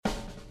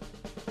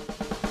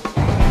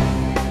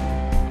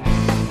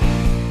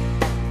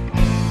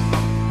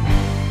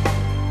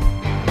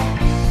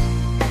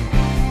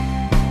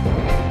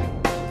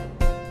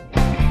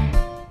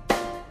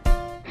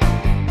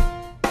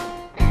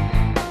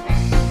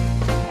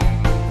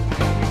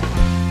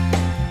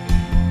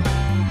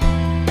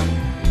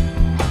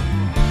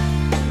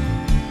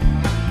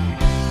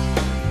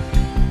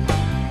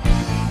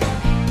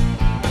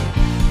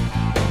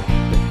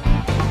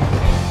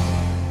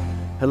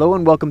Hello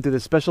and welcome to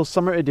the special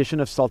summer edition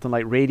of Salt and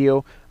Light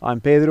Radio.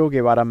 I'm Pedro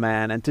Guevara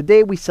Mann, and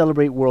today we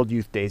celebrate World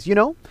Youth Days. You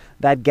know,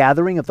 that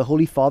gathering of the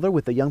Holy Father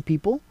with the young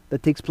people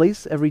that takes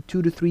place every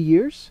 2 to 3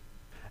 years?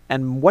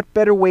 And what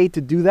better way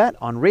to do that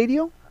on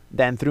radio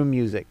than through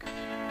music?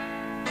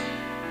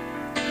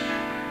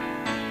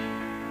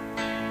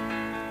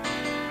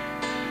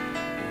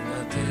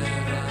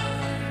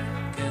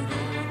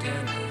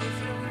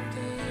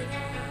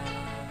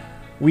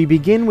 We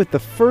begin with the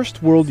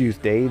first World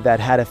Youth Day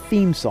that had a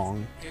theme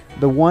song,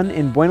 the one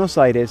in Buenos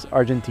Aires,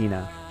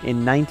 Argentina,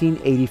 in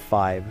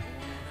 1985.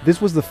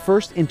 This was the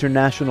first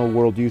International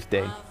World Youth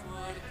Day.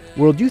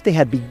 World Youth Day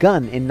had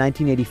begun in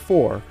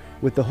 1984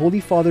 with the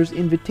Holy Father's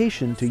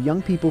invitation to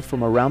young people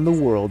from around the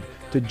world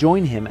to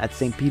join him at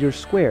St. Peter's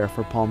Square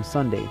for Palm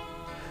Sunday.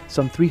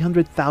 Some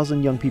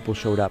 300,000 young people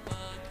showed up.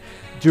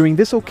 During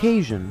this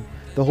occasion,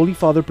 the Holy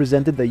Father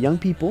presented the young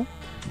people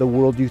the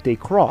World Youth Day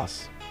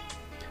Cross.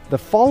 The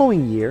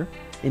following year,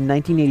 in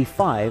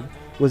 1985,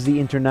 was the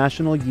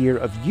International Year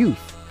of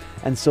Youth,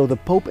 and so the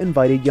Pope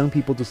invited young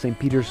people to St.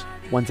 Peter's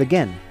once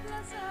again.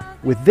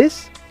 With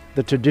this,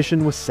 the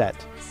tradition was set.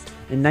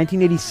 In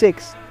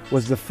 1986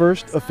 was the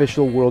first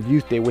official World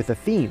Youth Day with a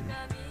theme.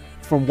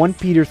 From 1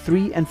 Peter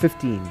 3 and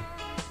 15,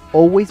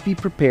 always be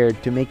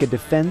prepared to make a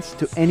defense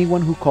to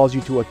anyone who calls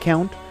you to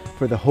account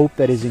for the hope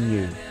that is in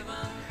you.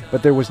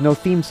 But there was no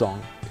theme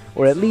song,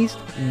 or at least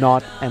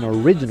not an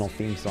original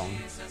theme song.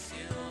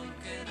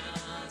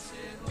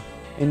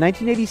 In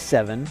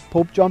 1987,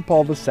 Pope John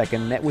Paul II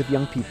met with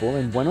young people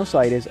in Buenos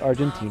Aires,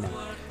 Argentina.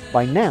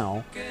 By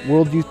now,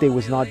 World Youth Day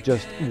was not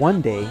just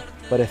one day,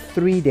 but a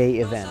 3-day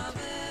event.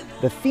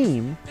 The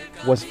theme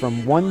was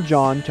from 1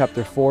 John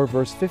chapter 4,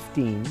 verse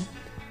 15,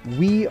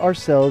 "We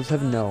ourselves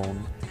have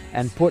known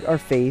and put our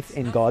faith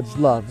in God's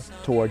love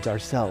towards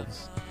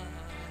ourselves."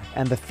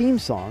 And the theme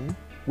song,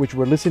 which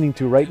we're listening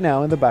to right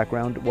now in the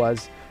background,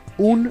 was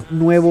Un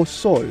Nuevo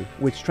Sol,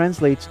 which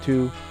translates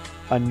to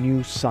a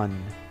new sun.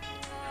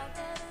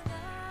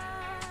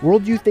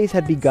 World Youth Days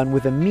had begun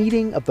with a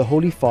meeting of the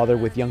Holy Father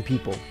with young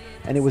people,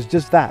 and it was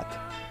just that.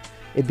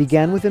 It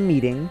began with a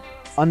meeting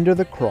under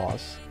the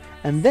cross,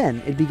 and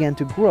then it began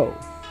to grow.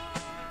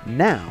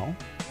 Now,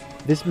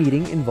 this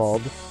meeting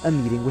involved a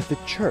meeting with the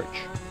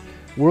church.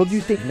 World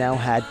Youth Day now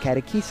had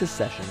catechesis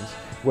sessions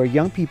where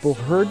young people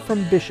heard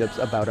from bishops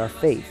about our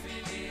faith.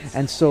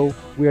 And so,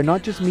 we are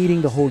not just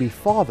meeting the Holy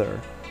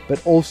Father, but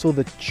also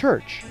the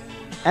church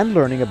and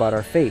learning about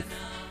our faith.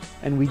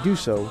 And we do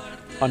so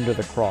under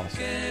the cross.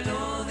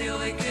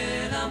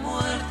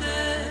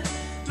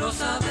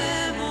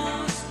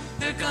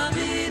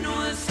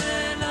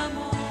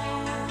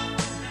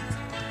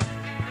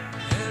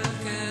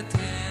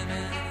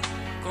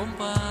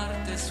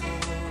 Comparte su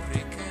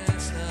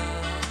riqueza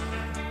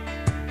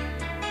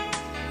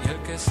y el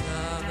que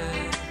sabe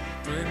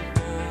no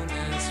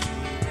impone su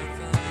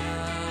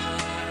verdad.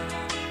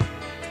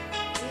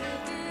 El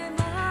que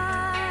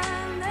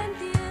manda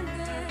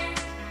entiende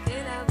que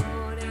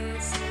labor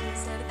es un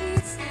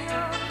servicio.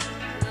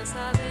 No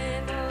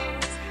sabemos,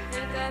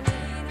 el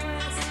camino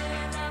es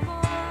el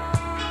amor.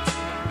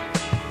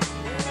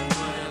 Un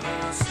nuevo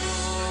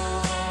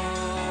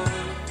sol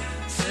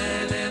se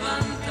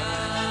levanta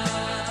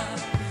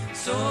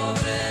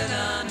sobre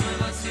la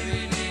nueva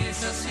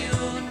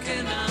civilización que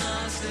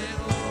nace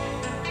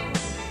hoy.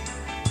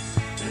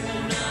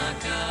 Una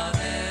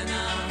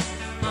cadena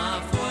más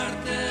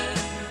fuerte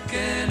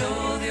que el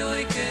odio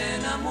y que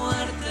la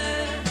muerte.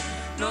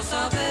 Lo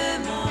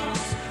sabemos,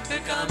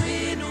 el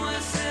camino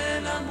es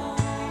el amor.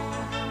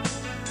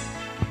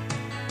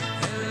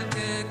 El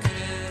que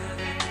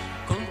cree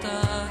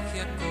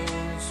contagia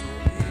con su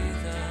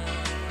vida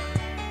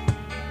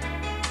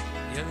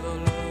y el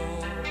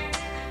dolor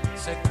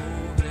se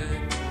cubre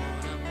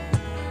con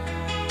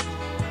amor.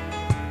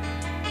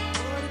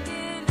 Porque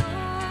el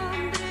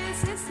hombre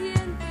se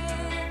siente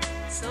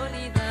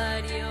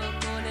solidario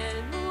con el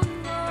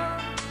mundo.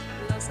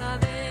 Lo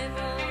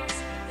sabemos,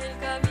 el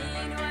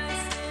camino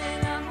es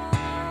el amor.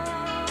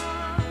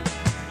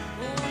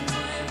 Un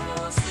nuevo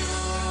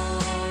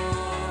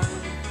sol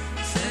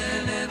se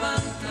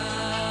levanta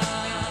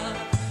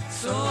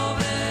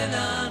sobre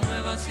la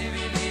nueva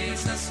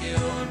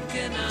civilización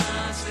que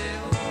nace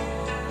hoy.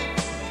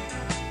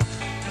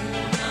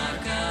 Una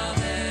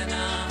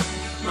cadena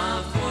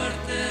más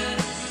fuerte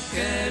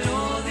que el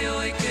odio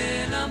y que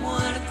la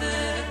muerte.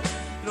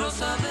 Lo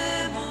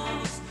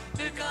sabemos,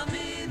 el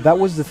camino. That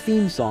was the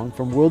theme song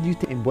from World Youth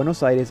Day in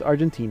Buenos Aires,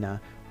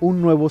 Argentina,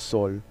 Un Nuevo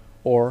Sol,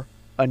 or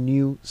A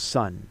New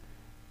Sun.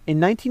 In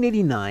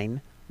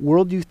 1989,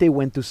 World Youth Day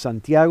went to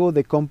Santiago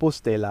de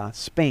Compostela,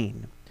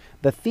 Spain.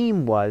 The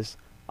theme was,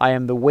 I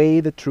am the way,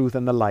 the truth,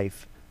 and the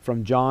life,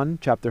 from John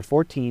chapter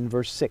 14,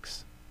 verse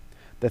 6.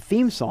 The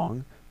theme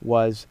song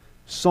was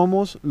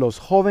Somos los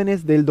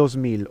jóvenes del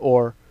 2000,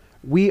 or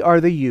We are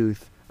the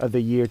youth of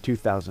the year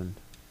 2000.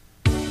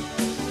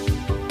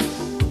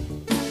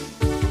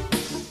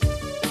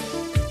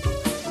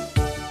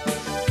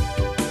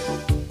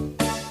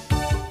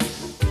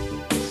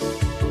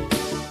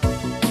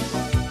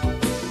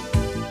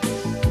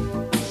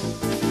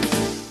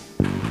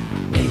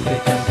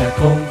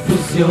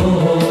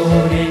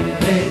 confusión,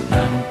 entre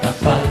tanta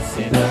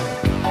falsedad.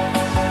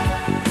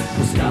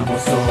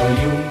 Buscamos hoy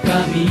un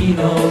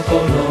camino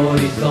con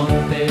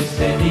horizontes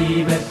de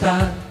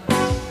libertad.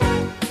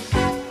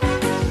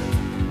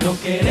 No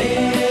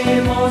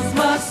queremos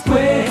más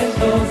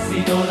cuentos,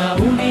 sino la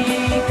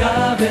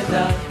única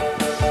verdad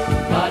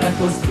para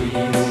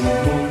construir un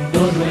mundo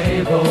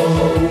nuevo,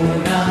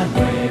 una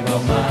nueva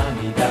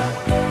humanidad.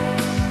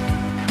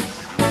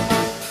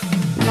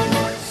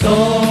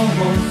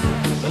 Somos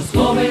los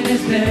jóvenes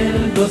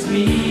del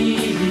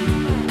 2000,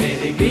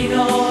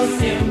 peregrinos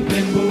siempre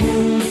en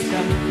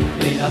busca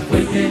de la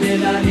fuente de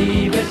la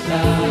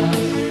libertad.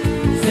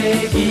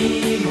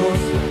 Seguimos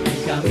el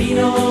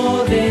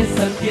camino de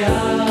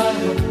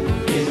Santiago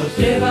que nos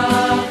lleva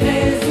a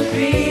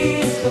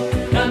Jesucristo,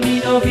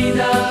 camino,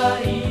 vida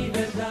y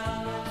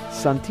verdad.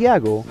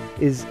 Santiago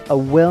is a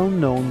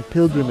well-known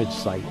pilgrimage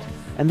site,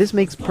 and this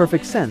makes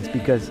perfect sense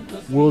because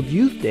World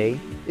Youth Day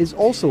is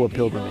also a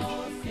pilgrimage.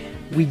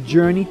 We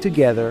journey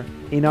together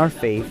in our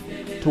faith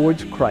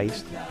towards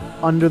Christ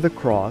under the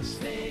cross.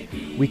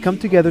 We come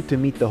together to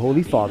meet the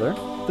Holy Father,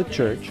 the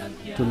Church,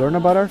 to learn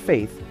about our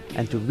faith,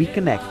 and to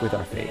reconnect with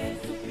our faith.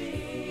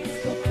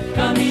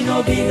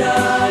 Camino,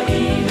 vida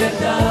y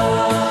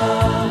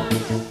verdad.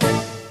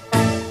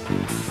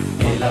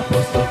 El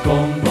apóstol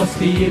con voz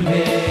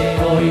firme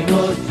hoy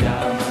nos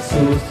llama a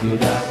su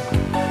ciudad.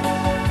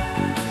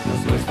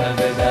 Nos muestra el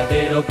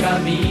verdadero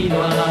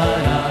camino a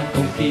la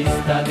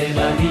conquista de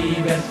la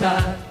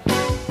libertad.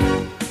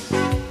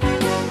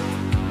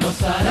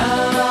 Nos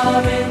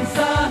hará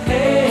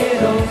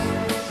mensajeros,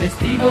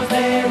 testigos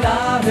de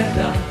la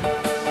verdad,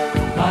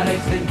 para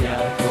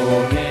enseñar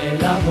con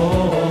el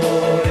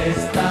amor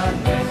esta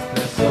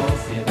nuestra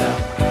sociedad.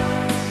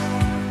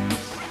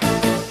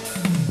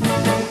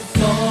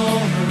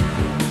 Somos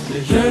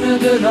les jeunes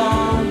de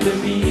l'an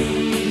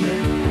 2000,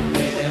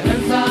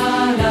 pèlerins à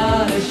la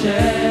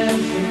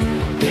recherche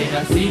des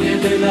racines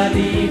de la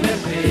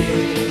liberté.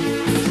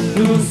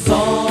 Nous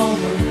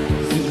sommes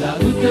sur la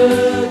route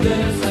de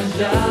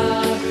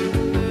Saint-Jacques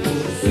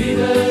pour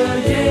suivre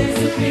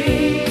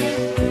Jésus-Christ,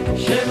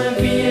 chemin,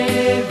 vie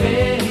et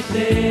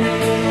vérité.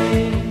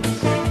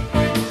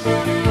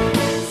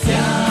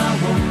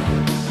 Siamo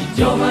i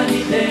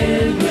giovani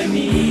del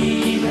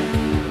 2000,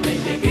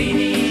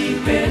 pellegrini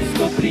per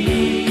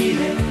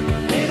scoprire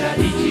le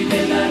radici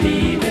della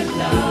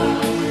libertà.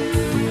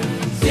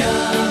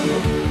 Siamo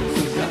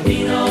sul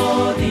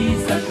cammino di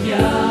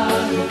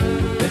Santiago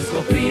per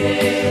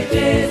scoprire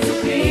Gesù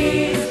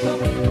Cristo,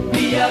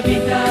 via,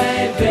 vita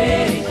e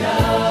verità.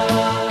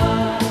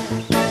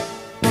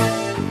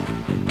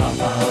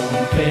 Papá,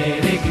 un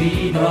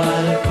peregrino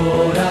al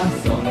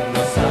corazón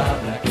nos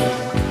habla que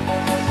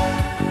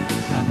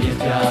también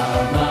ya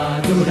ha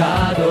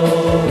madurado,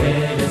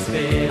 él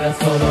espera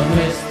solo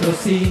nuestro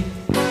sí.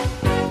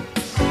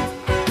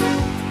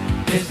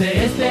 Desde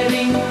este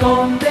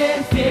rincón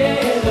del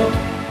cielo,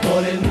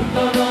 por el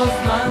mundo nos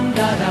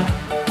mandará,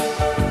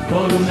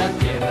 por una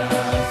tierra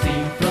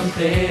sin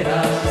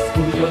fronteras,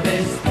 cuyo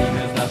destino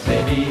es la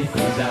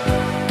felicidad.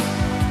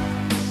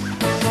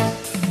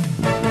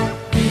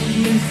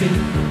 Dicen,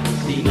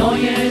 sin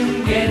hoy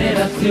en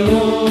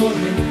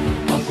generaciones,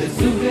 aunque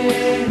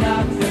sufren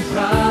acción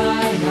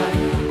Freiheit,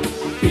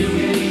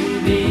 pilgrim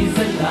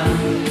diesen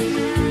Land.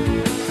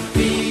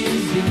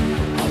 Dicen,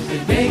 aunque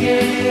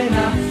lleguen a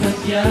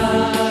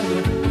Santiago,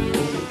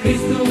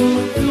 Cristo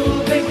zu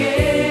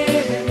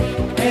begeben,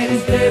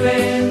 es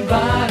deben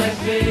para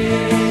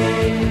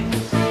creer.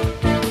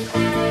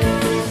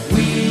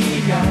 We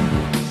got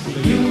the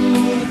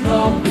youth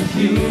of the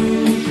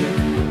future,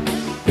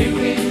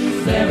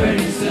 pilgrims ever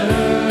in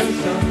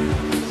search of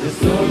the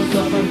source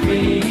of our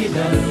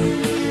freedom.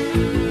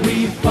 We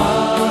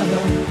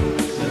follow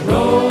the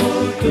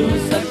road to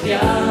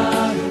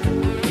Santiago,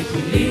 it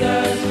will lead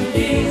us to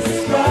Jesus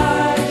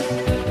Christ,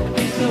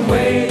 it's the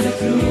way, the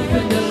truth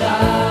and the life.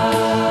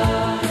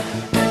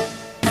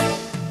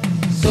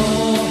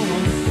 Somos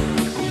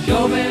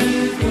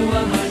jóvenes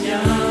nueva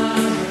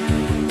mañana,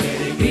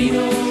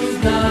 peregrinos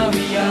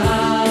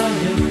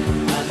navigados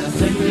a la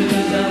senda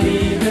de la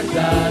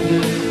libertad.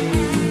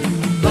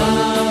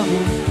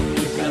 Vamos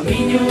el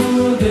camino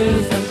de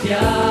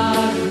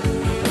Santiago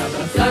para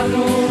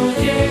abrazarnos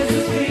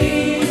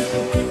Jesucristo,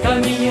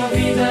 camino,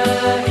 vida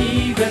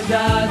y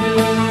verdad.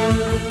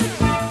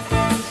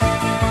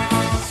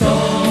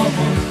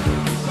 Somos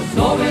los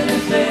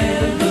jóvenes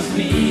del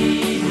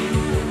 2000,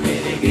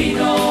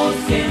 peregrinos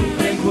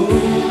siempre en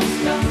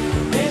busca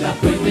de la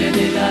fuente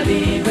de la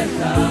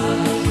libertad.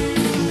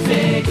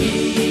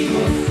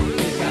 Seguimos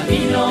el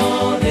camino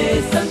de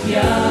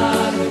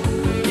Santiago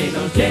que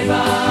nos lleva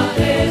a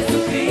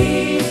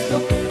Jesucristo,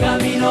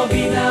 camino,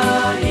 vida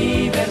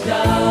y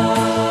verdad.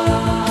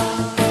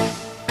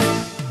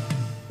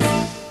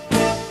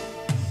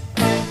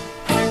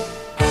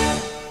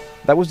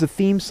 That was the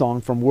theme song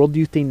from World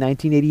Youth Day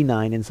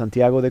 1989 in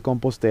Santiago de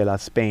Compostela,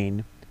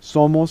 Spain,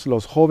 Somos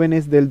los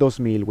Jóvenes del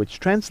 2000, which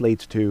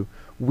translates to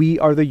We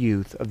are the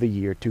Youth of the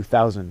Year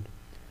 2000.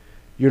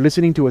 You're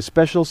listening to a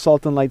special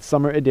Salt and Light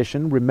Summer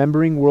Edition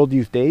remembering World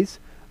Youth Days.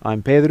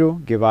 I'm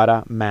Pedro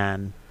Guevara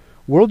Mann.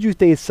 World Youth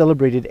Day is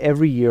celebrated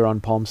every year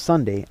on Palm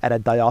Sunday at a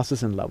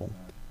diocesan level,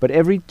 but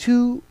every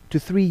 2 to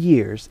 3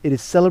 years it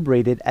is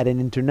celebrated at an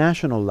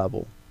international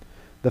level.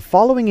 The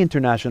following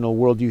International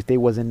World Youth Day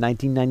was in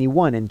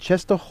 1991 in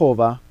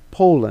Częstochowa,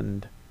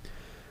 Poland.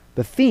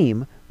 The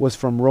theme was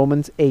from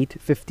Romans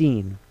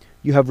 8:15.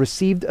 You have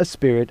received a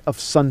spirit of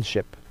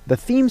sonship. The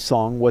theme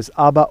song was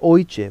Abba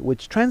Ojcze,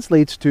 which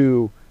translates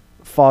to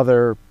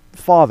Father,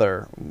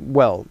 Father.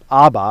 Well,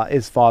 Abba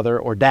is father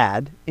or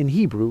dad in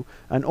Hebrew,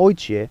 and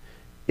Ojcze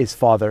is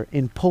father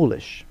in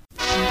Polish.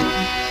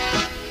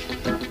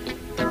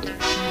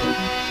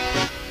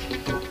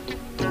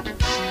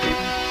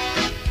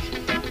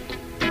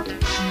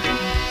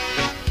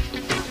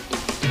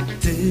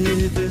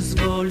 Ty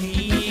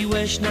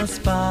wyzwoliłeś nas,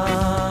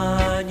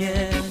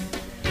 Panie,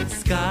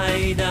 z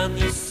kajdan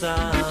i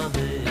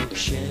samych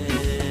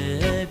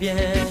siebie,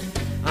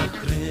 a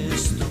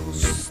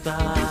Chrystus,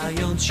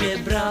 stając się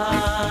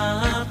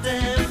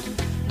bratem,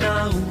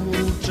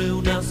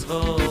 nauczył nas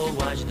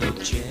wołać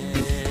do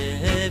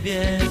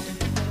Ciebie.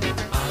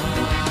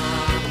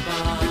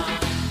 Abba,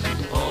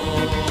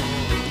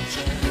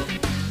 Ojcze,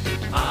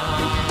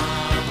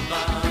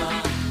 Abba,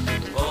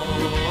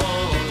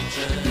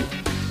 Ojcze,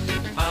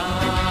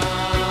 Abba,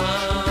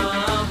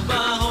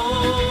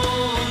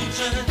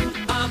 Ojcze,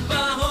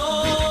 Abba,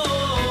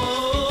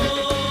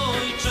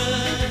 Ojcze.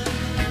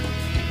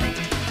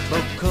 Bo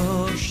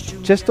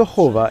Kościół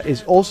Częstochowa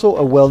is also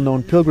a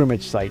well-known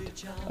pilgrimage site,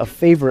 a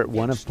favorite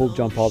one of Pope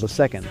John Paul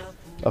II,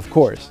 of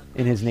course,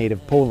 in his native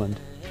Poland.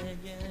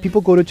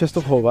 People go to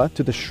Częstochowa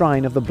to the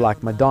shrine of the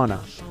Black Madonna,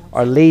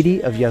 Our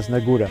Lady of Jasna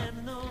Góra.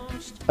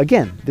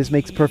 Again, this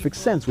makes perfect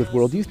sense with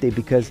World Youth Day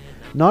because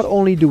not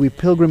only do we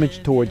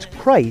pilgrimage towards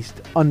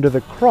Christ under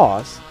the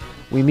cross,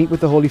 we meet with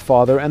the Holy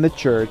Father and the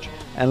Church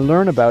and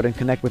learn about and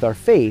connect with our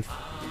faith,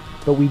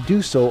 but we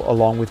do so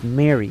along with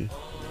Mary,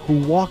 who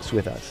walks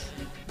with us.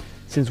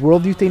 Since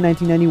World Youth Day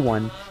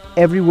 1991,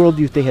 every World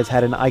Youth Day has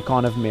had an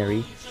icon of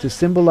Mary to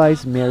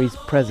symbolize Mary's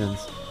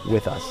presence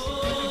with us.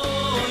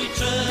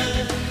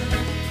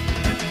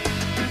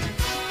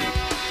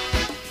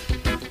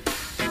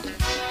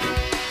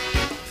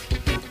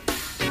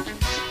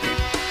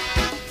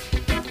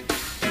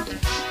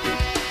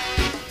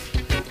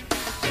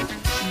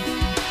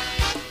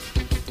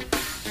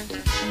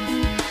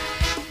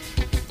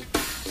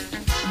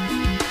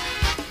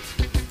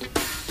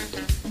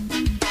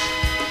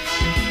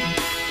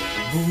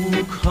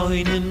 Bóg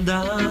hojnym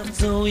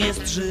dawcą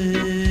jest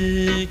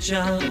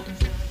życia,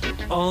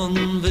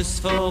 On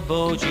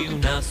wyswobodził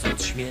nas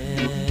od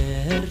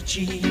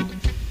śmierci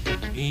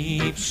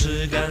i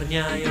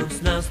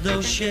przygarniając nas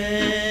do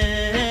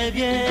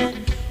siebie,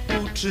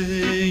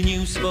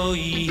 uczynił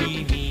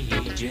swoimi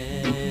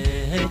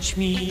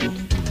dziećmi.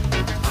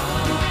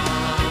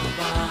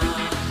 Abba,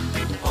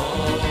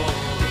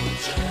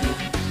 Ojcze,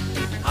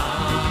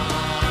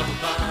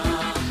 Abba,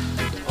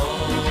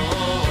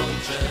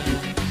 Ojcze,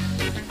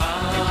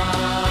 Abba,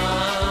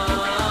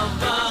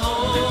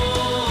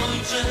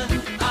 Ojcze,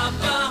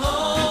 Abba,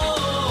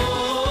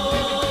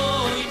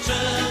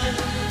 Ojcze.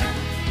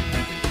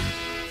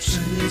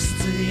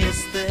 Wszyscy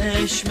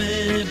jesteśmy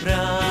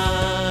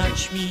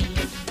braćmi,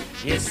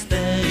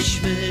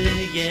 jesteśmy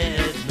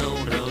jedną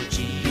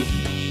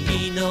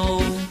rodziną.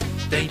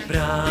 Tej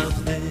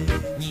prawdy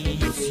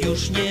nic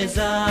już nie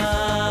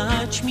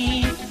zaćmi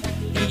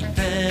i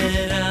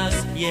teraz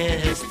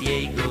jest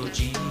jej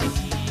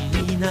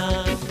godzina.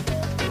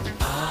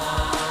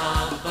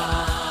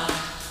 Abba,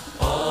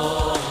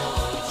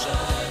 Ojcze,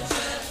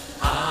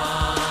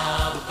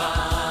 Abba,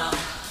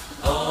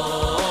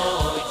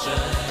 Ojcze,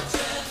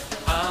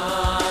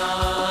 Abba,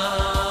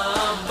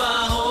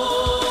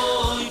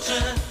 Ojcze,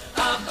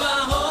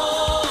 Abba, Ojcze,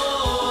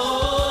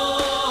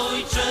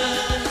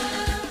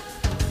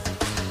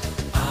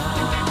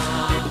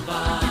 Abba, Ojcze,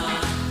 Abba,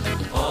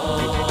 Ojcze,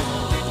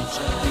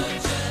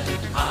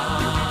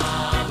 Abba,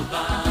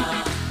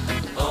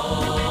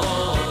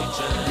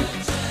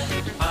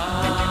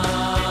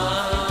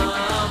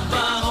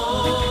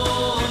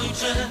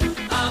 Ojcze,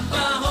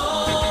 Abba,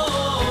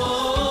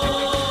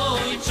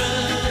 Ojcze.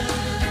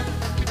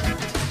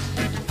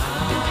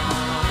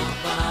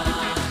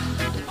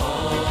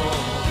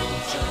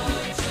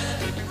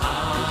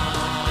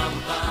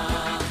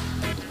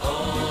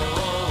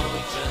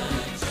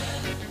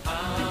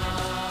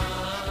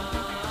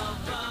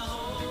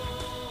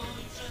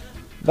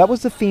 That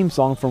was the theme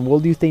song from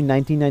World Youth Day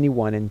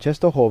 1991 in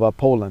Częstochowa,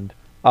 Poland,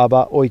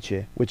 Abba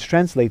Ojcze, which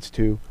translates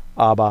to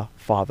Abba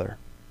Father.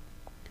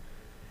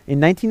 In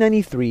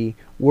 1993,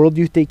 World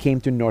Youth Day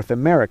came to North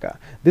America.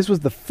 This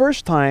was the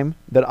first time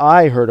that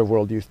I heard of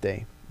World Youth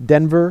Day.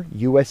 Denver,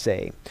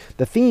 USA.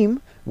 The theme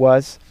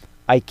was,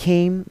 I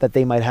came that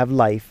they might have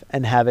life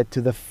and have it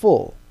to the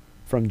full,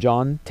 from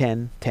John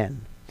 10:10.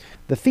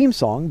 The theme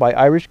song by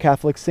Irish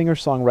Catholic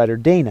singer-songwriter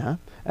Dana,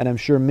 and I'm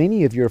sure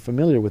many of you are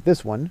familiar with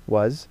this one,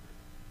 was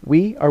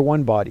We Are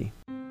One Body.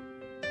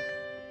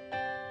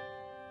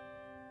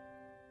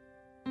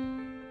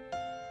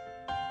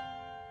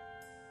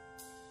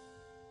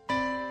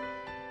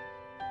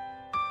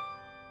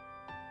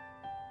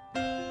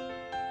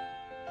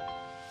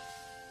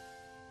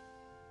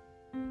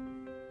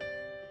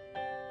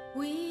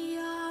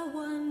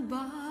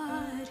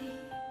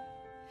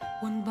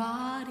 one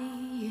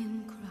body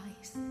in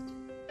Christ,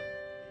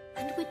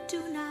 and we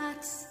do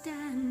not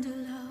stand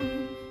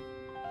alone.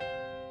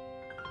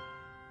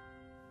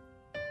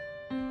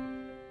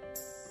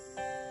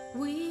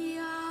 We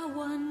are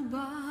one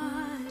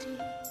body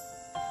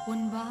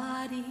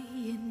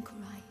in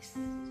Christ,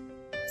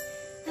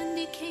 and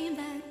He came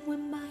that we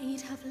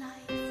might have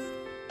life.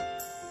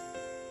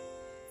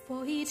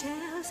 For He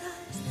tells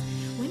us,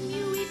 when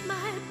you eat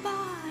my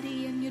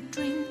body and you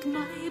drink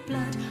my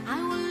blood,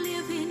 I will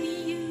live in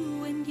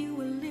you and you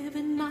will live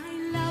in my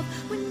love.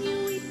 When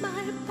you eat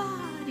my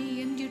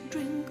body and you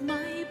drink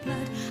my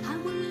blood, I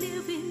will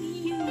live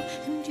in you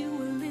and you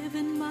will live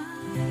in my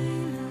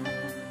love.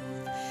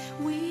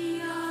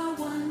 We are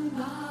one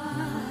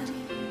body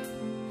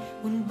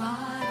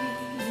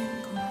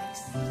in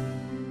Christ,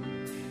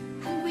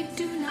 and we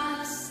do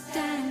not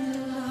stand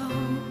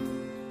alone.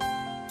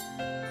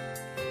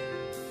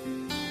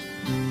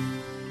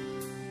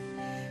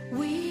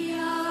 We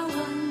are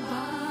one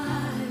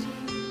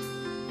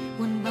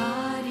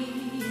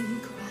body in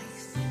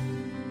Christ,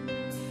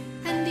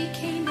 and He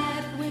came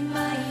that we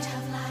might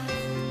have life.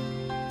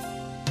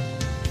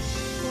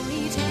 For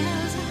He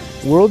tells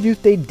us, World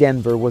Youth Day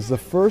Denver was the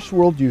first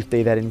World Youth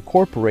Day that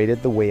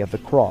incorporated the Way of the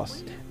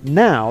Cross.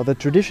 Now, the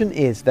tradition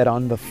is that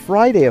on the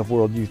Friday of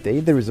World Youth Day,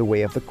 there is a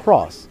Way of the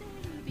Cross.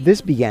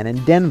 This began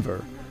in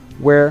Denver,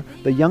 where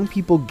the young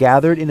people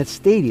gathered in a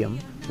stadium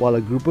while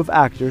a group of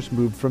actors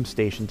moved from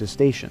station to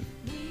station.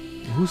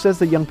 Who says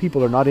that young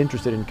people are not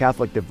interested in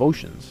Catholic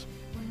devotions?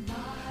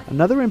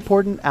 Another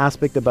important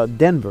aspect about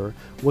Denver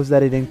was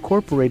that it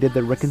incorporated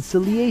the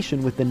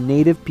reconciliation with the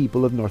native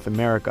people of North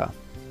America.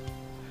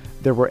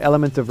 There were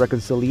elements of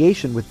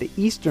reconciliation with the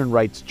Eastern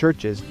Rites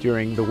churches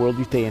during the World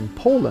Youth Day in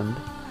Poland,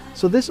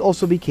 so this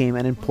also became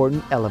an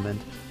important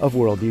element of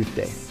World Youth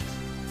Day.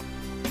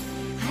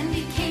 and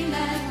He came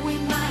that we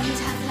might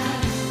have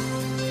life.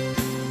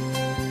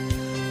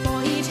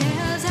 For He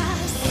tells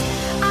us,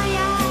 I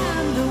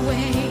am the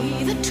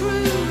way, the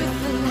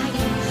truth, the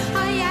light.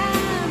 I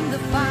am the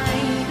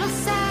final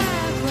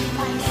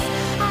sacrifice.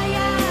 I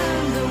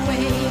am the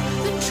way,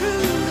 the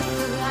truth,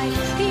 the light.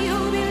 He who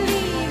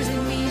believes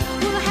in me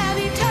will have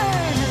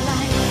eternal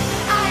life.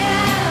 I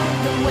am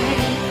the way,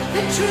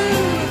 the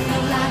truth, the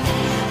light.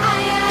 I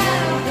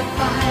am the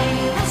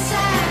final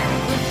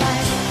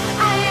sacrifice.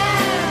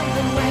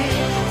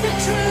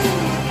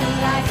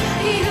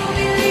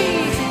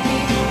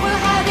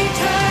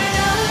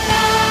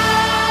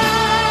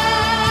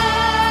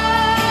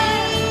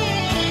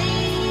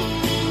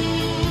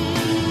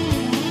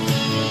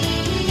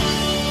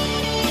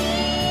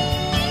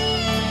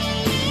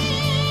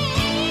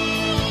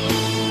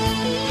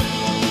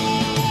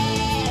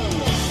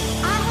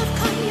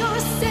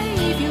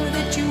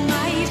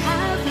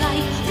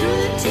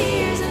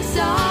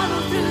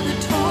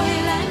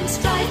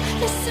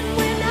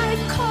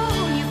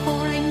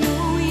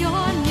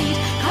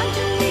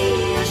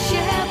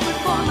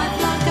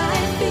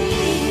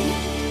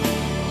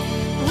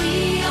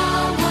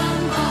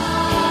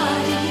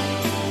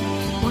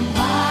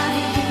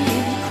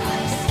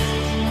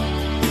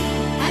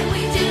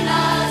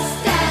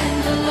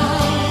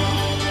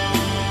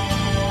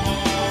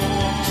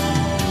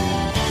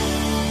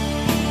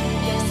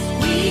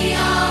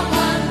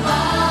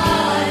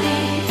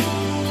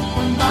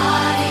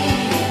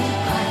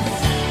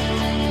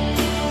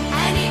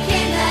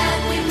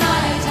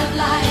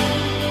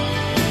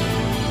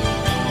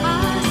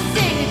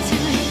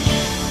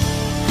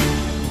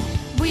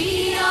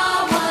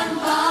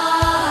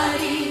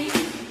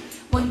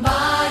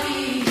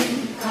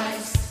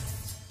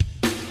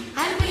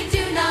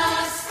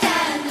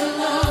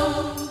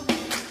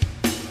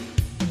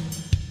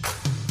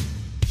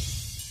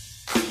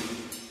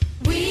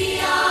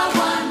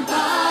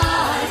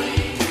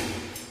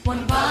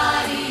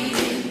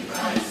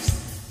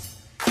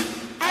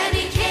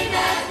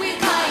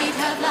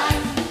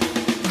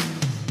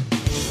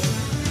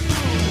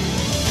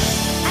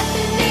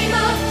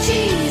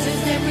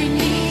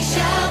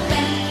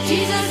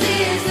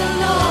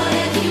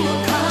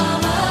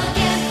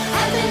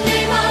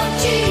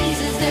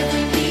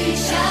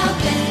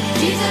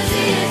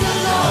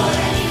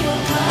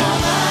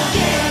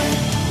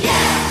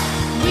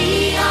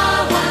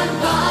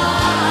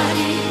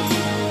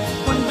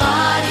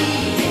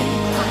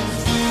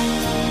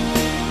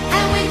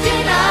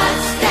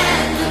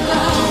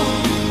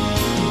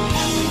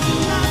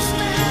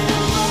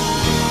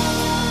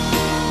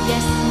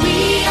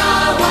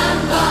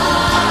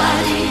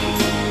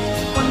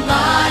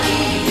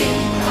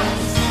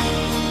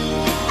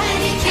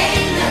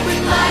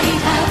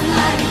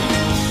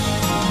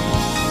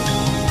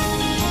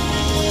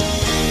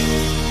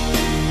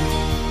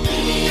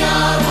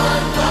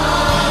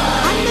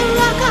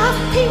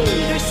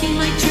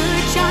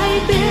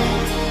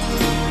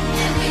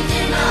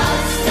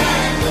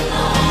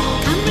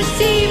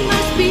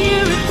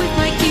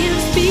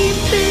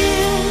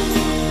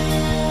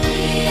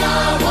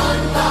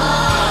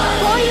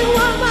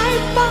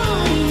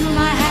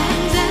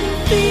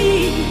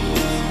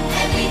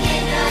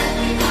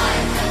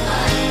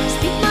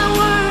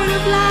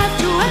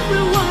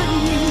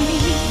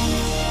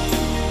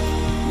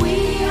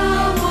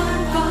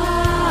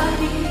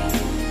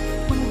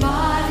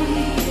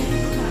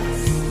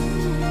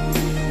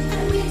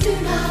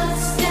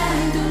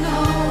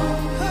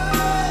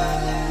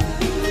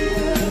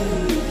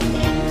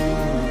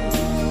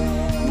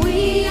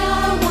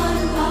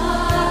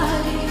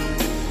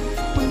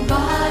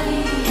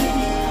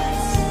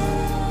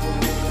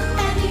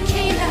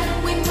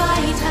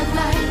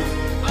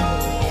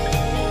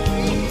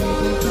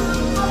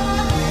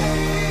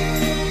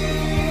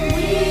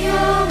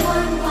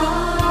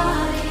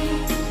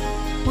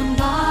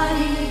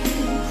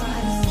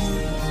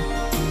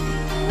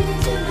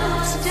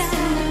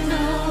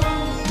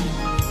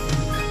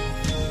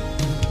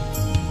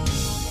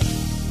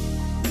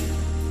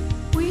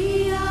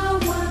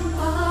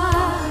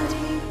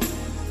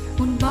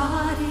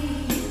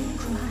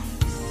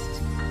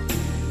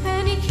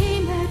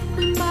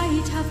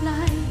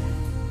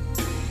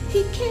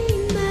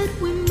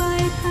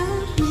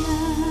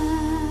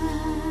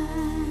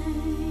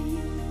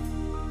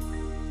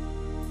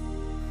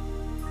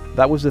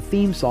 That was the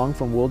theme song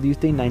from World Youth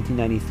Day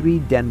 1993,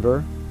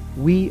 Denver.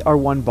 We are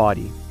one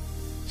body.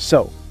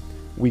 So,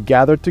 we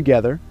gathered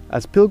together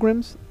as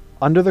pilgrims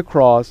under the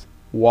cross,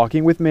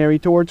 walking with Mary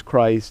towards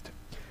Christ.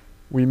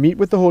 We meet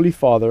with the Holy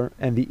Father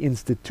and the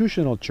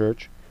institutional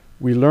church.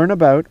 We learn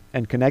about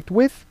and connect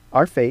with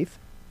our faith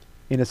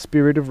in a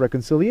spirit of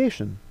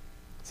reconciliation.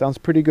 Sounds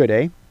pretty good,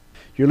 eh?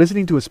 You're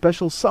listening to a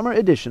special summer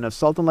edition of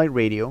Salt and Light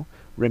Radio,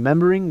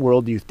 remembering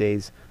World Youth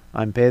Days.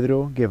 I'm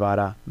Pedro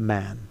Guevara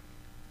Mann.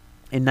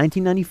 In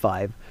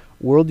 1995,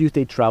 World Youth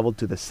Day traveled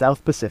to the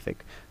South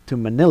Pacific, to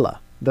Manila,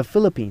 the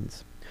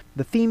Philippines.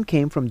 The theme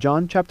came from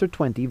John chapter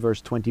 20,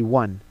 verse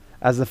 21.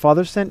 As the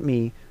Father sent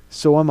me,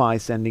 so am I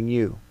sending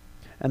you.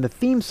 And the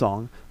theme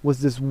song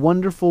was this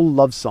wonderful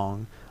love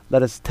song,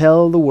 Let Us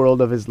Tell the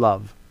World of His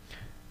Love.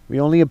 We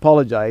only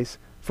apologize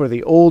for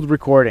the old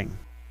recording.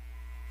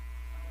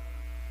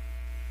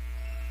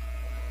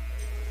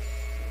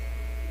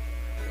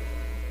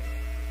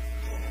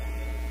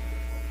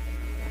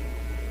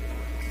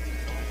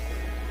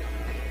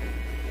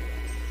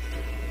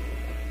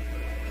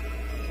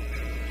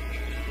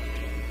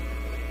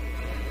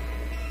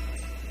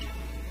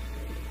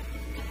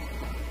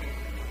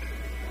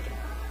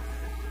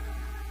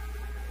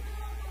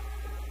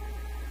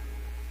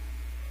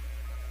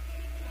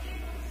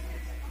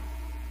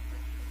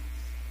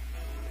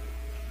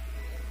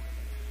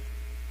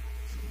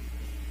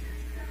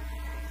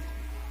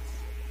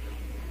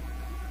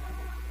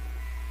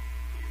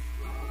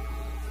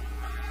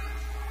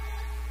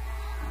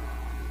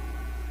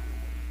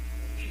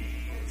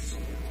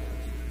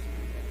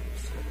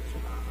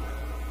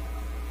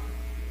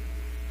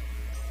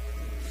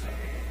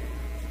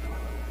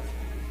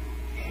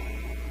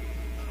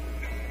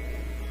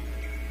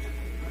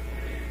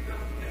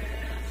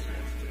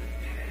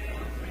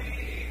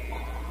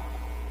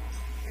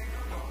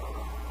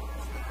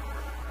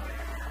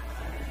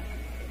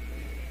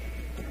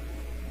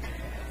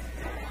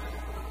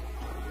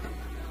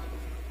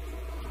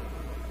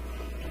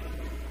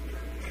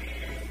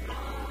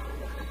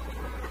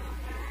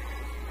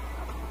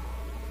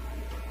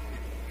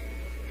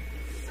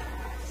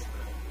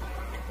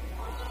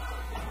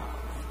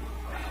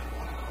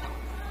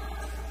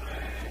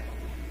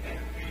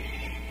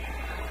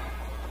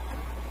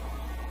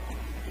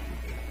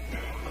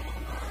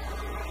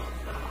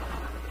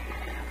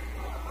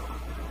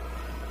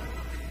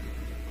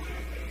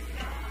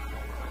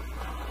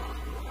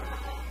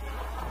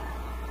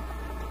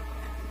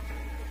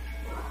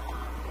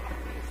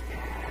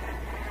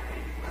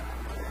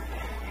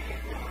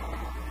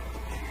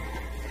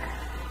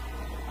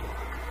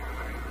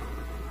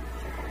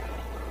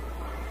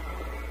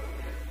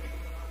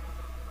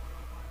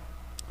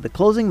 The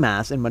closing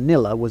Mass in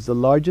Manila was the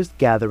largest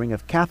gathering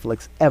of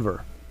Catholics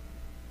ever,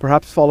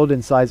 perhaps followed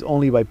in size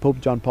only by Pope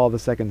John Paul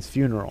II's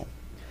funeral.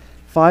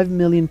 5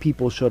 million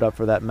people showed up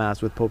for that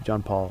Mass with Pope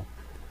John Paul.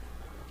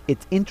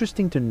 It's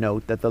interesting to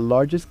note that the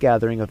largest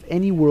gathering of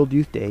any World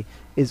Youth Day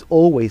is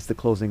always the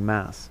closing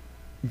Mass.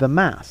 The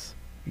Mass,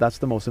 that's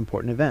the most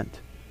important event.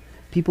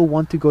 People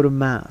want to go to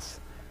Mass.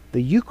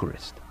 The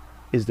Eucharist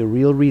is the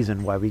real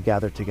reason why we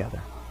gather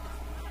together.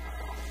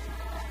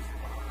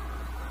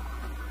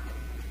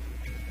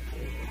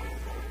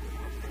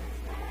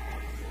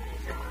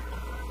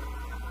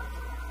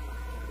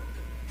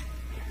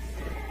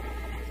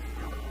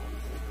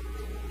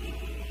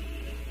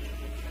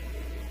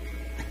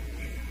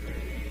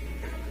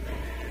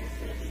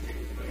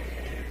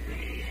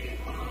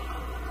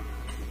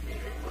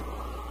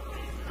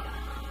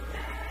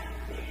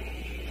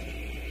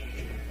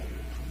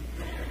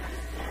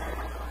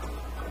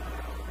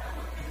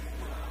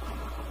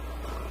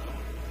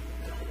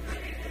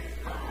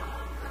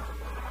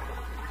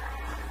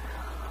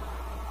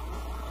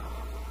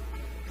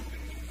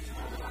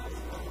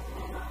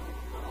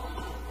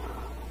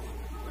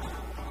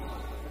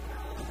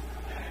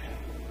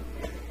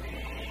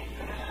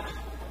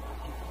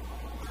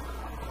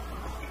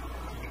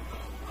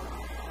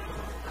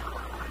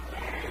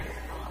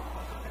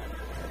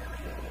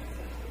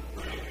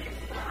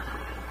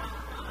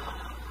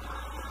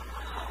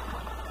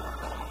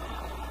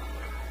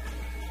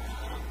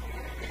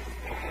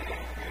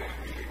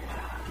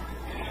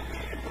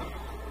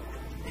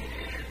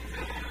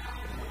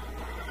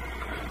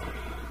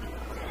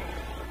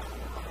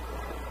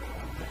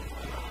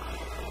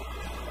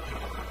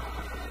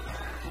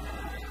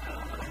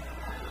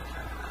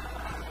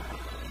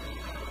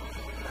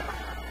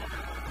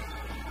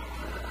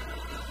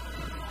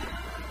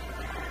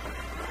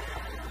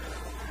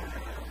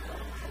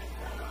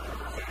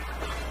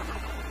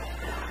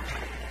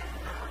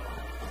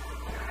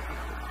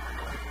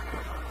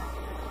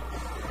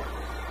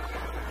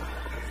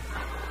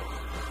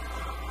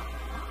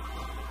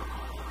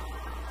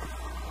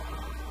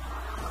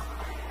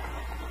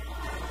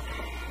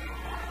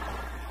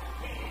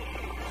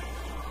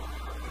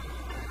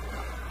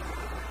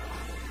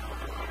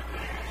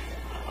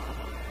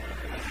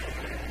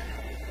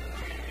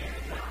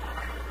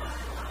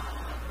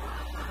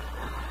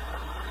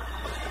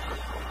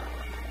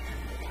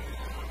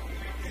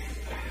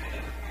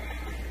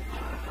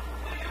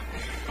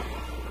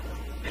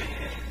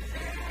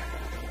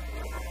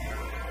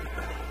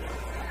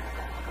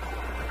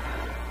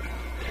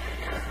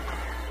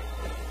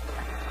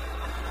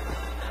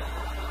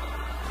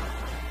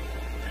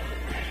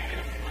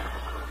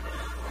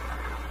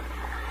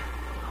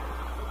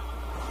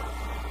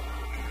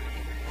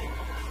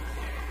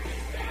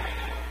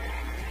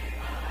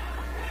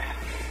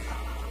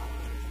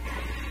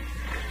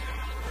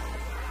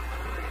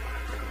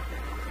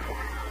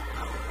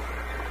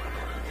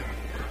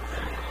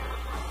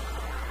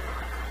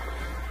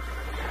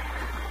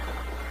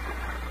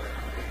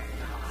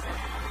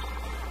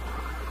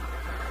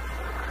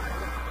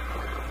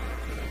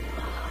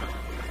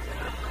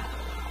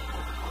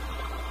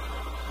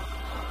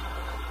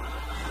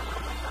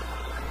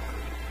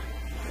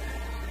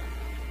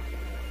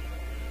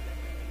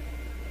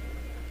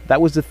 That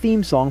was the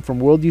theme song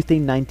from World Youth Day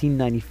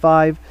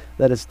 1995,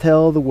 Let Us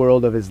Tell the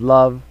World of His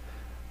Love.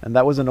 And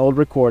that was an old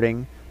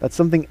recording. That's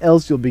something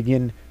else you'll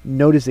begin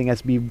noticing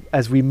as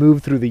we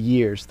move through the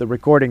years. The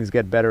recordings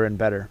get better and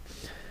better.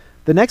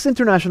 The next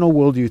International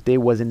World Youth Day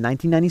was in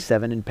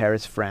 1997 in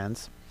Paris,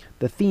 France.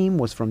 The theme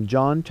was from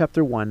John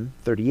chapter 1,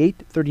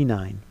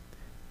 38-39.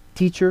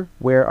 Teacher,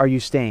 where are you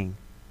staying?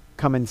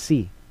 Come and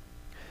see.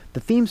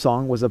 The theme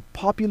song was a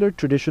popular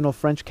traditional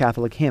French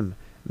Catholic hymn,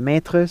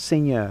 Maître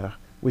Seigneur,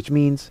 which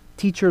means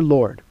Teacher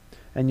Lord.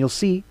 And you'll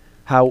see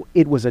how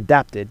it was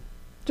adapted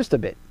just a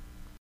bit.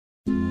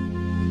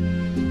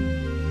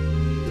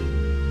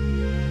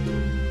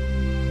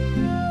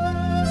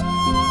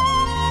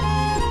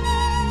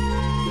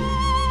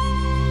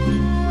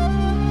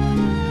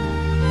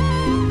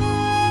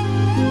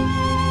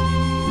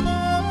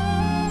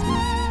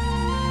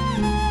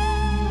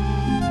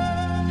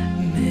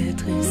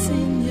 Maître et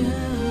Seigneur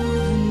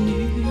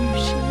venu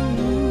chez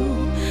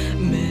nous,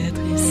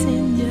 Maître et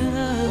Seigneur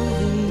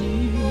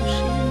venu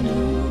chez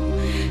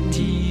nous,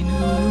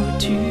 dis-nous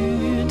tu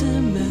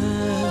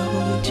demeures,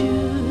 oh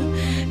Dieu,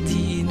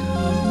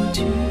 dis-nous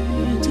tu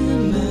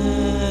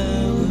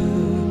demeures.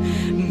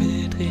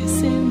 Maître et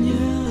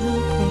Seigneur,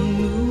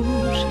 prends-nous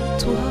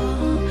chez toi,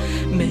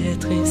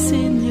 Maître et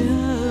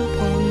Seigneur,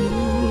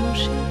 prends-nous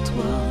chez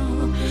toi,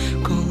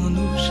 quand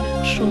nous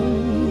cherchons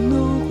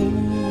nos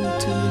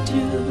routes,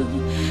 Dieu,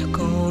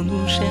 quand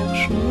nous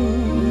cherchons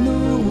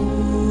nos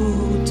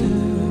routes.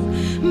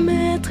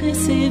 Maître et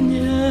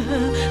Seigneur,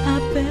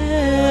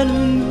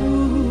 appelle-nous,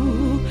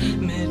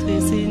 Maître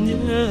et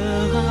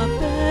Seigneur,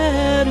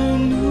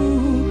 appelle-nous,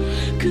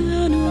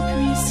 que nous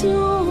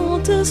puissions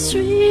te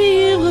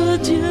suivre,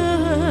 Dieu,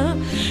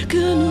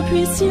 que nous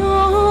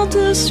puissions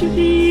te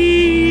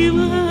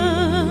suivre.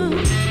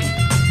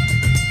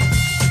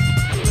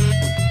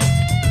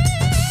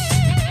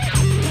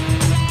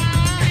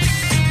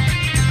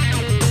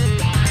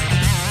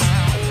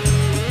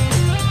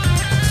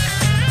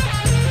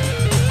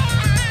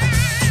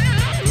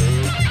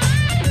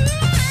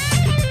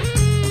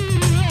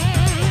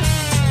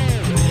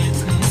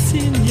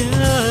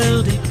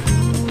 Seigneur,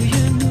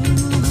 dépouille-nous.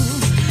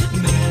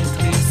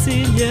 Maître et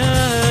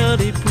Seigneur,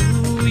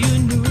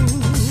 dépouille-nous.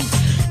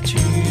 Tu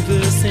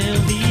veux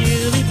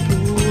servir les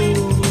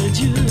pauvres,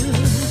 Dieu.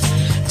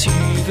 Tu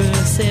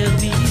veux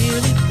servir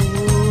les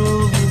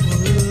pauvres.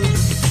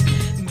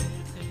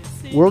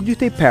 World Youth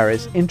Day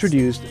Paris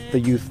introduced the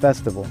Youth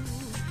Festival.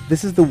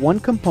 This is the one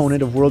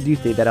component of World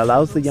Youth Day that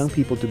allows the young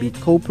people to be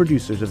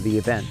co-producers of the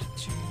event.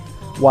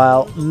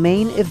 While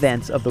main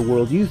events of the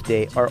World Youth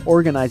Day are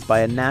organized by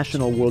a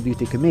national World Youth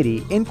Day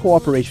committee in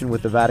cooperation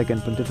with the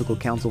Vatican Pontifical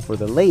Council for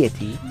the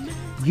Laity,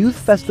 youth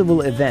festival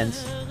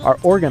events are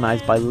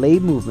organized by lay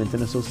movements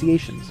and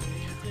associations,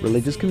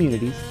 religious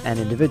communities, and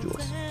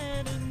individuals.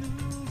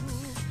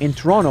 In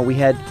Toronto, we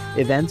had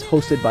events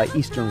hosted by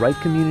Eastern Rite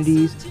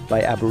communities,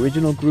 by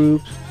Aboriginal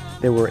groups.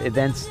 There were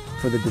events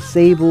for the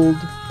disabled.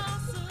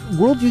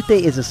 World Youth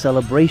Day is a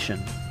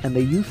celebration, and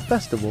the Youth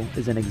Festival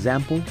is an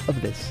example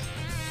of this.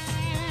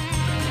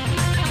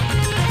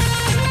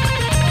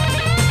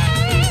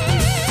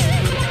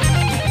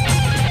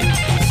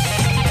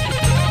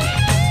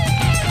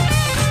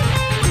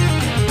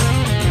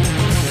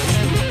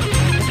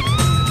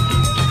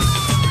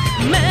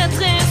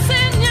 Maître et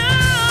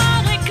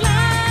Seigneur,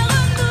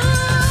 éclaire-nous.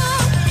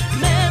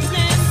 Maître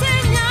et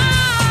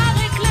Seigneur,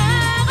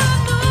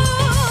 éclaire-nous.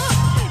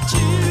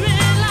 Tu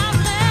es la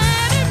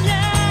vraie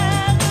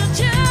lumière de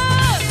Dieu.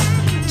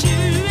 Tu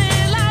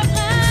es la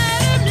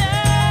vraie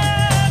lumière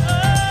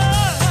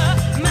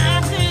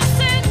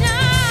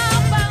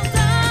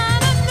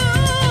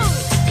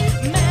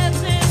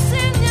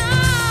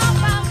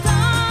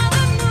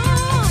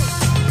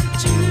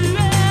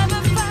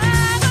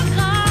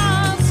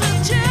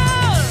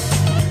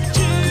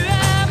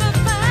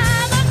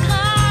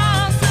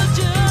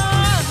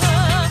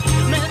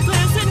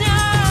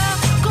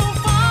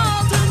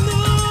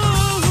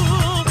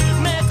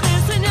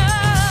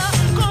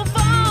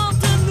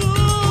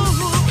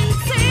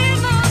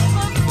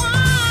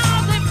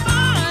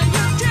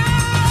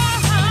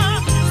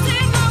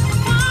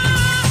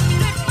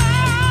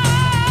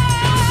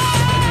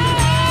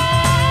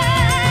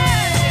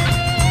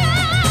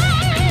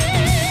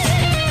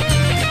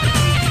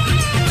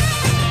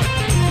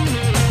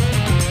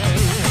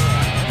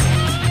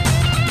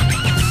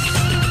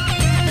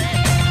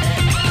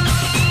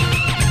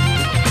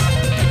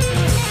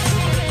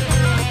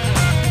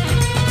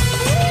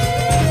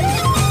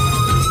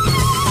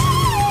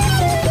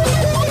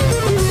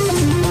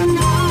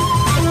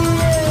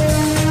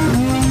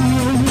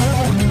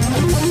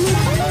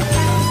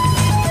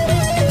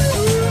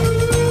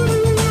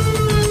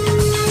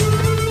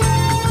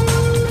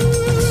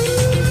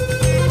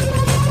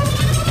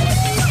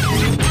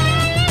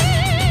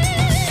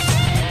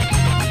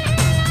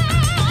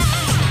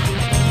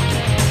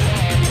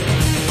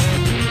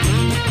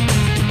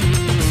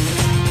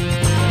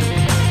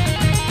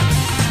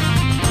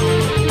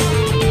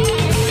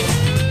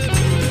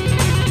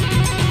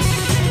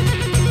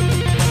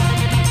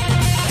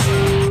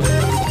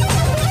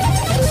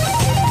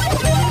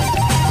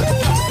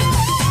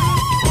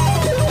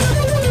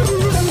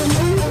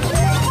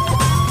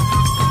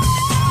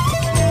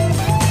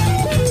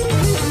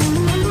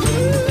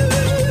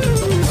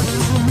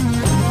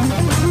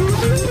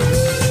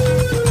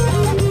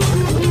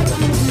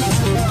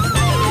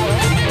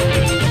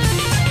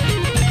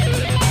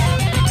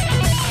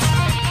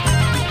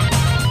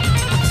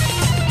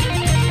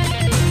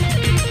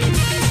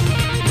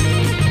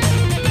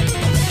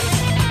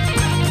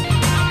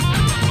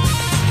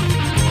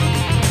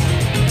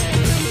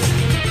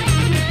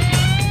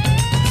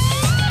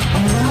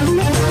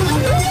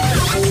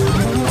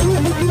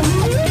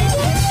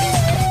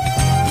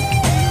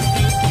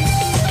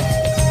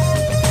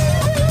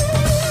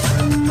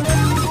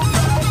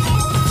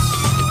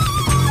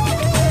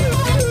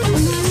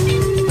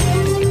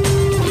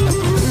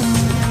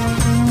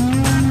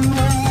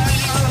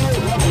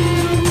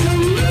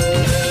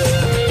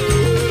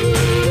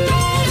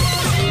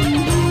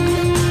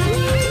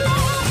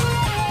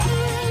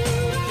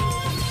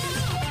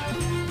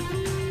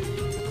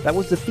That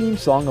was the theme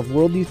song of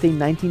World Youth Day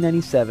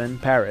 1997,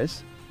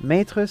 Paris,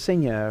 Maître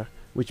Seigneur,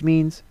 which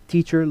means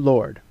Teacher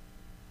Lord.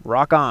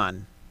 Rock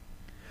on!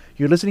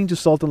 You're listening to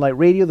Salt and Light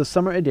Radio, the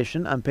summer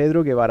edition. I'm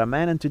Pedro Guevara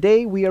Man, and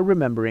today we are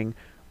remembering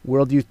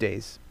World Youth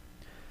Days.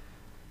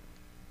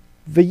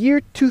 The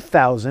year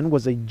 2000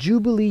 was a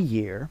Jubilee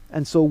year,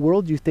 and so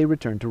World Youth Day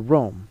returned to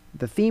Rome.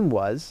 The theme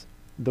was,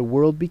 "The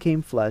world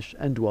became flesh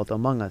and dwelt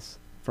among us,"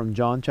 from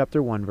John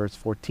chapter 1, verse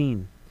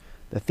 14.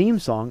 The theme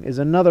song is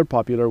another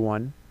popular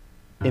one,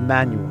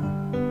 Emmanuel.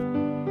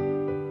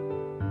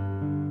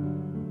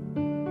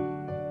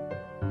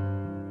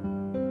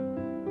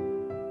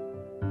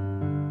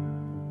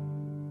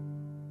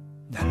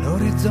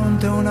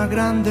 Dall'orizzonte una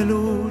grande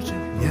luce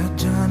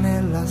viaggia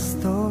nella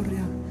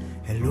storia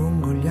e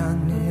lungo gli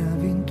anni ha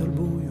vinto il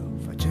buio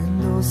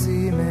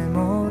facendosi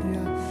memoria,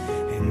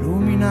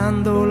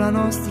 illuminando la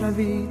nostra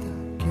vita,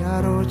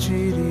 chiaro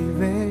ci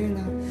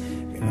rivela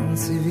che non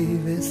si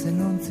vive se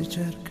non si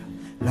cerca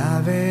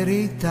la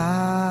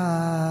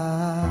verità.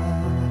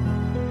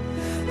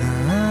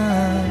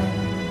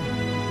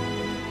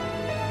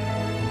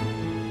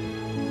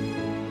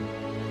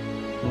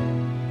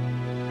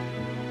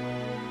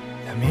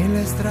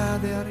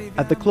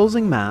 At the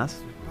closing Mass,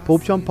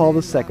 Pope John Paul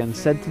II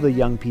said to the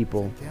young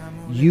people,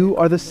 "You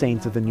are the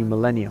saints of the new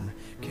millennium."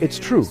 It's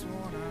true.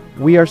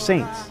 We are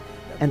saints.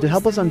 And to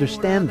help us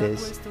understand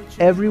this,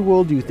 every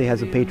World Youth Day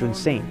has a patron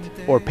saint,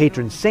 or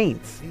patron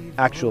saints,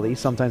 actually,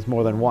 sometimes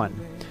more than one.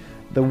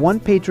 The one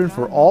patron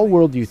for all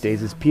World Youth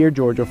Days is Pier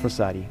Giorgio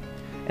Frassati.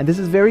 And this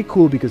is very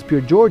cool because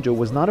Pier Giorgio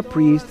was not a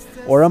priest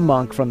or a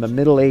monk from the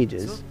Middle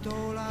Ages.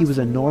 He was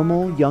a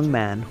normal young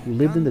man who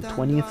lived in the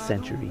 20th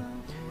century.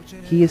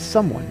 He is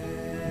someone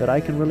that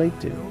I can relate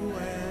to.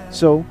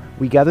 So,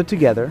 we gather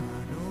together,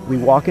 we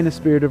walk in a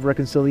spirit of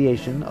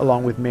reconciliation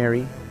along with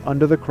Mary,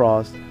 under the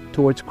cross,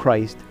 towards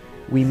Christ.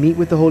 We meet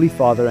with the Holy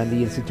Father and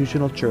the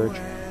institutional church.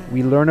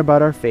 We learn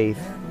about our faith,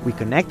 we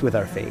connect with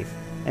our faith,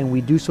 and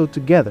we do so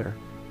together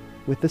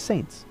with the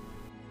saints.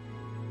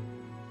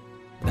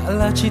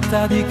 Dalla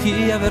città di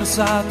chi ha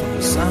versato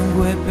il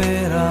sangue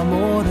per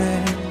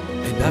amore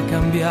ed ha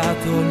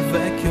cambiato il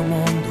vecchio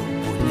mondo,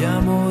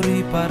 vogliamo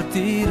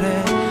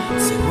ripartire,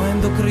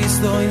 seguendo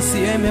Cristo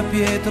insieme a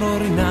Pietro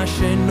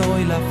rinasce in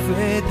noi la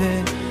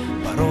fede,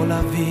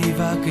 parola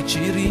viva che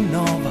ci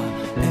rinnova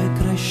e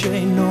cresce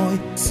in noi,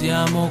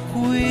 siamo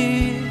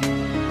qui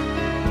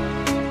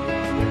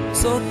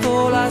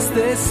sotto la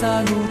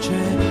stessa luce,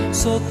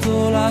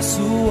 sotto la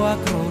sua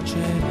croce,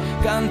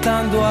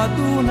 cantando ad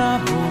una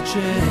voce,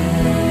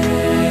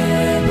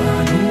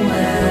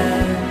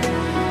 Emanuele,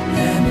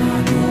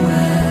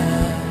 Emanuele,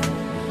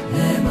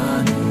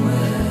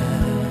 Emanuele,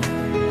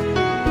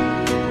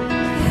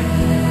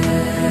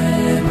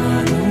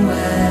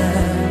 Emanuele,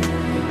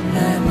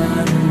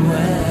 Emanuele.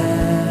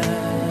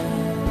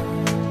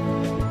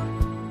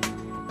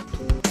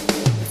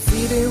 The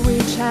city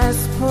which has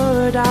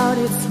poured out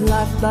its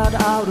lifeblood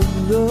out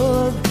of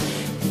love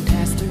and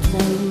has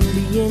transformed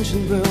the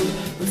ancient world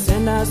will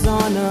send us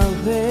on our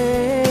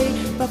way.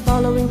 By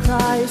following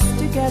Christ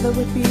together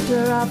with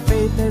Peter, our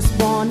faith is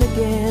born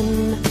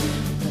again.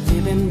 The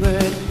living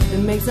word that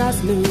makes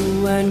us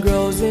new and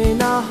grows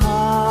in our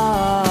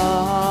hearts.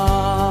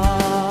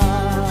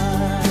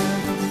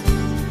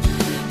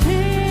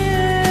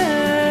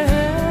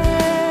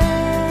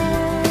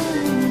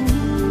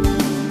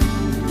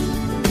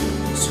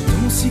 Ce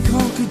don si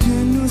grand que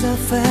Dieu nous a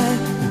fait,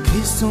 le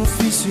Christ son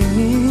Fils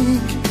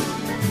unique,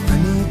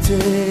 l'humanité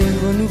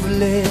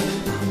renouvelée,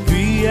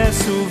 lui est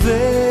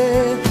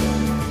sauvé.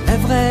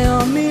 Est vrai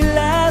en mille,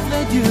 est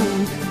vrai Dieu,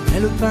 est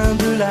le pain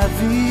de la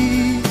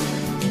vie.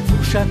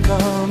 Pour chaque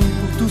homme,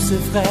 pour tous ses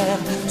frères,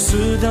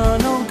 se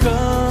donne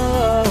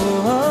encore.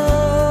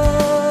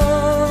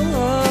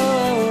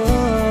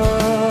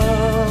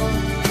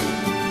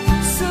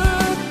 Se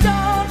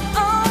donne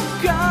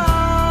encore.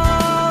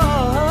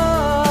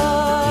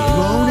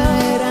 Llegó una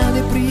era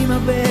de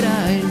primavera,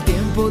 el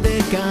tiempo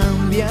de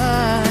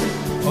cambiar.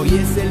 Hoy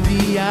es el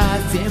día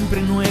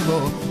siempre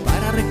nuevo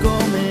para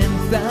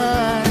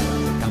recomenzar.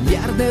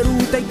 Cambiar de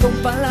ruta y con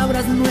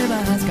palabras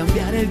nuevas,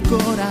 cambiar el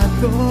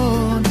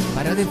corazón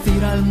para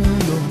decir al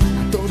mundo,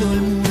 a todo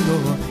el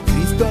mundo,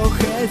 Cristo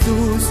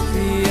Jesús.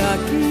 Y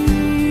aquí,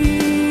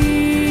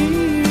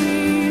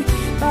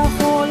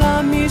 bajo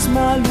la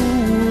misma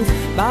luz,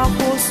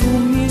 bajo su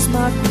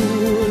misma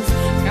cruz,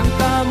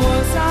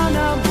 cantamos a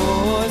una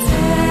voz,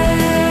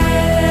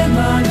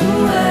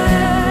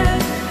 Emanuel,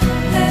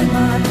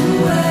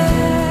 Emanuel,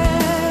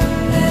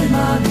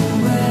 Emanuel.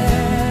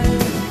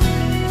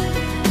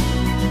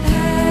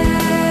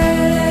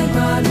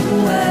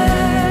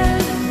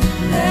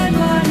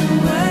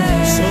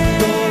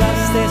 Sotto la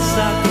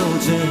stessa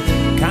croce,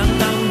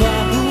 cantando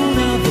ad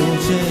una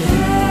voce,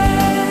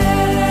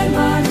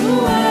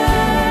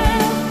 Emanuel,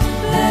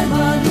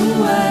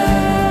 Emanuel,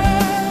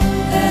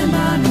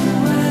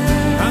 Emanuel.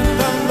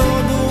 cantando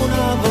ad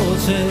una voce.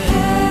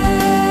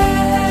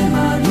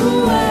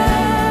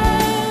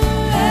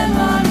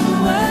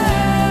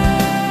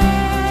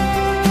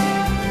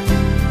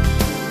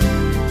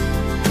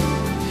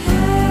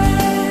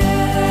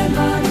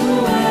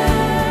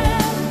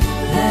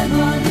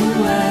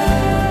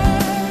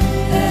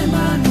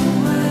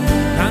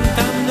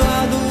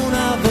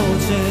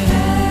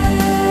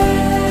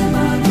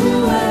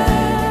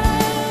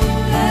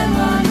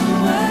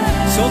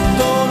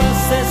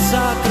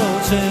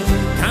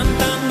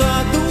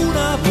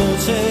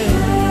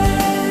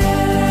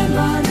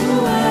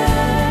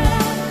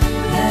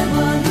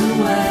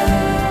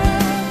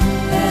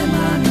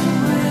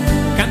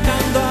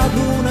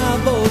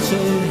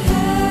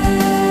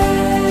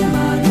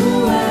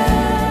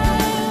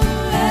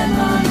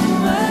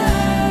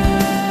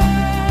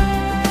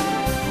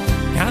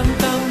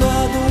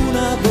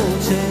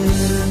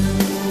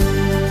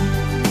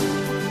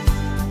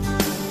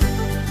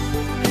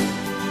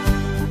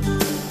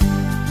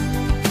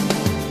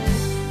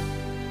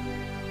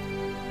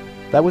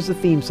 That was the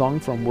theme song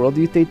from World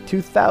Youth Day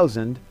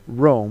 2000,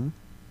 Rome,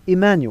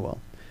 Emmanuel.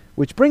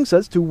 Which brings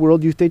us to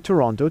World Youth Day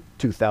Toronto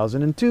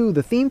 2002.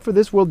 The theme for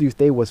this World Youth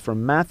Day was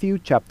from Matthew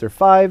chapter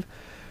 5,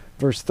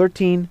 verse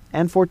 13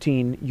 and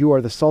 14. You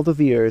are the salt of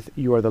the earth,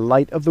 you are the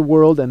light of the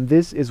world, and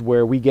this is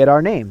where we get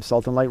our name,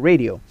 Salt and Light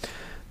Radio.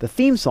 The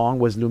theme song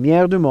was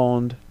Lumière du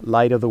Monde,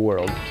 Light of the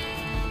World.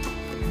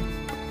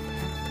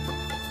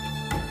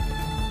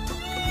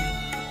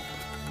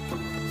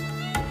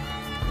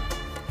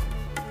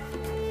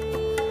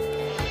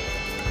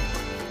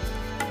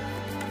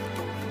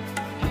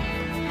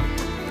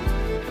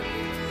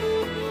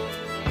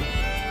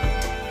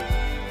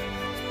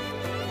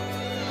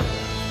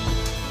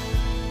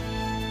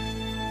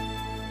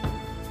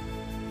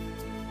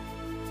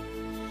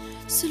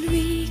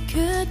 Celui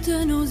que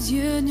de nos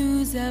yeux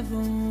nous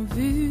avons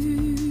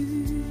vu,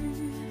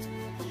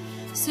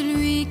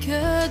 celui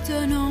que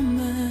de nos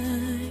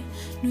mains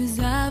nous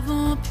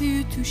avons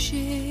pu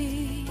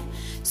toucher,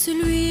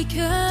 celui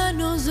que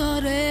nos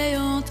oreilles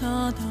ont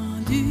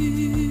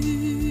entendu,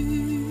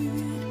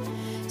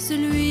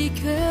 celui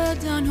que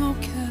dans nos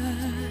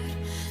cœurs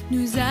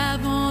nous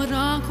avons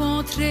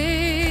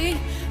rencontré.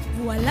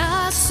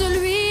 Voilà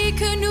celui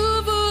que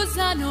nous vous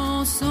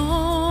annonçons,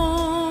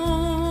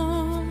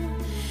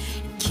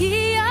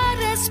 qui a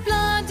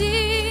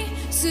resplendi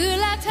sur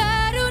la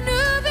terre où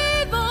nous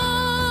vivons.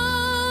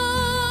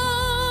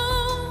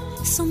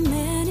 So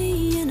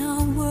many in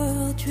our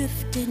world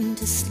drifting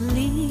to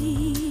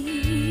sleep,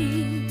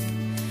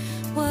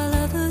 while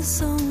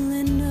others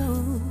only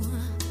know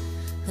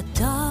a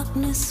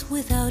darkness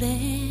without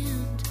end.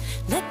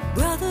 Let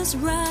brothers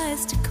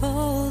rise to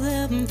call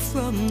them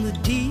from the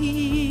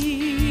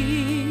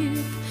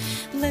deep.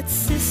 Let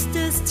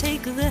sisters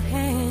take the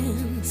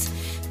hands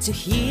to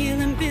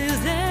heal and be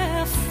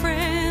their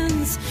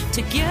friends.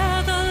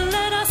 Together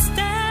let us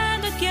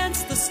stand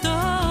against the storm,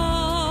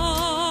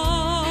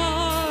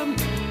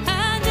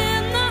 and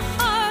in the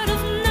heart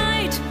of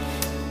night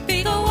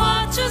be the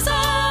watchers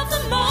of the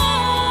morn.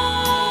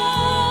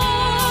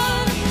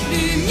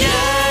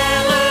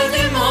 Lumière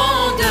du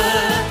monde,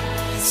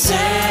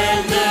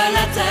 celle de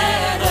la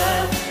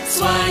terre,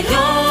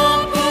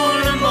 soyons pour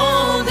le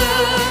monde,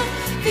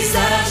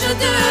 visage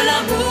de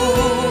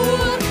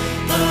l'amour,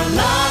 the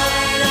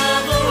light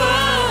of the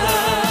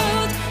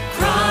world.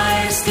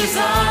 Christ is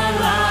our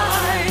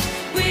light,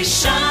 we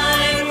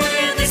shine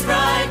with His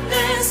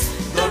brightness,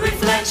 the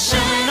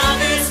reflection of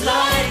His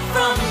light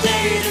from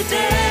day to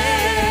day.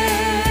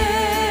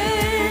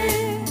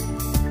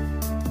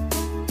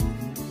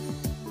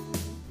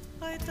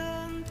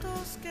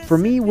 For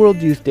me, World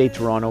Youth Day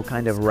Toronto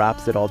kind of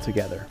wraps it all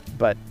together,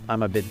 but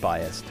I'm a bit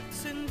biased.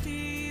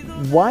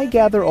 Why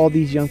gather all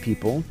these young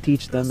people,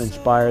 teach them,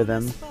 inspire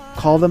them,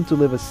 call them to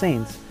live as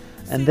saints,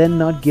 and then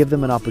not give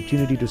them an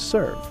opportunity to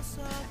serve?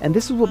 And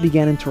this is what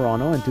began in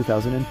Toronto in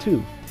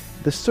 2002,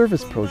 the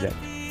Service Project.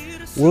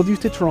 World Youth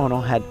Day Toronto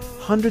had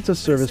hundreds of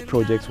service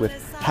projects with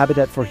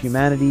Habitat for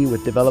Humanity,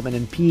 with Development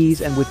and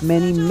Peace, and with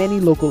many, many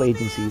local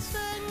agencies.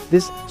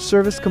 This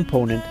service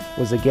component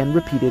was again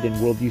repeated in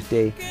World Youth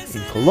Day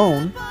in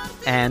Cologne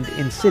and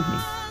in Sydney.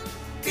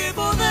 Que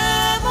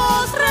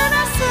podemos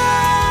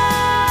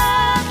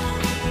renacer,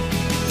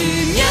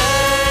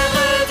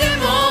 lumière du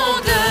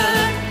monde,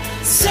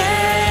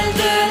 celle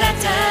de la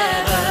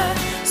terre,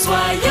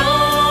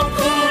 soyons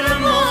pour le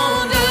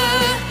monde,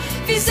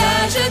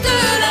 visage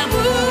de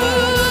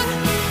l'amour,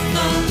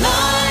 the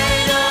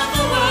light of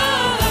the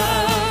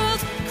world.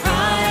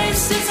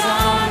 Christ is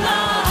our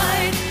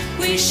light,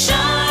 we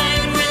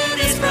shine with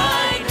His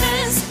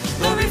brightness,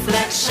 the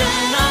reflection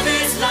of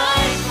His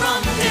light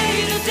from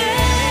day to day.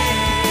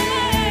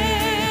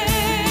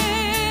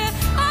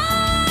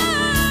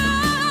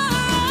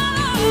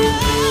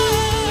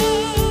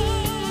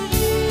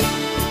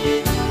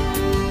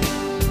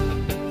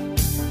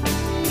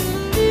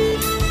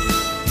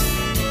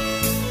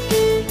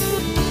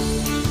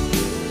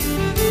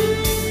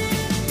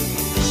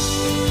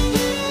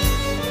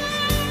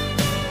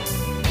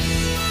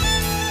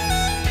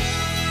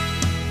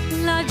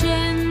 La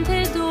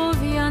gente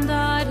dove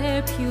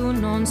andare più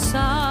non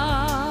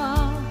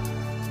sa,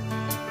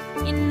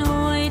 in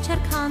noi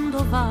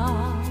cercando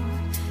va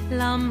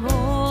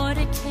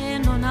l'amore che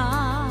non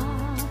ha,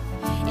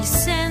 il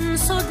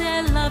senso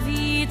della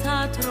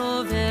vita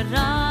troverà,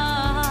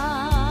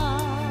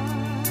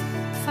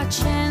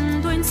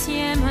 facendo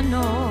insieme a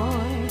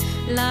noi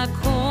la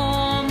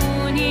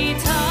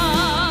comunità,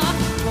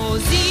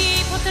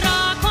 così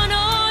potrà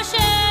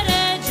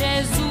conoscere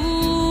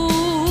Gesù,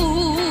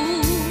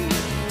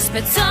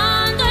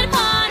 spezzando il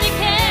pane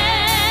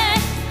che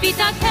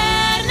vita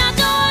eterna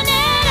donerà.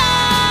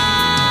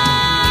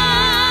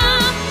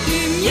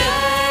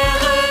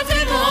 Lumière du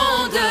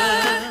monde,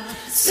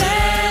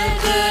 celle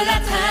de la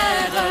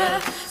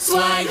terre,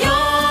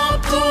 soyons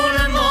pour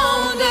le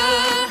monde,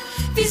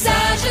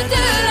 visage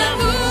de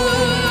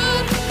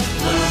l'amour,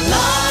 the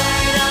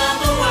light of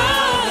the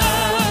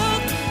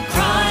world.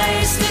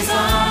 Christ is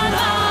our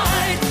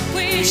light,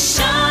 we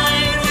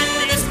shine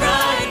with His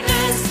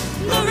brightness,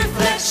 the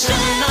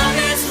reflection of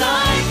His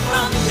light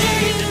from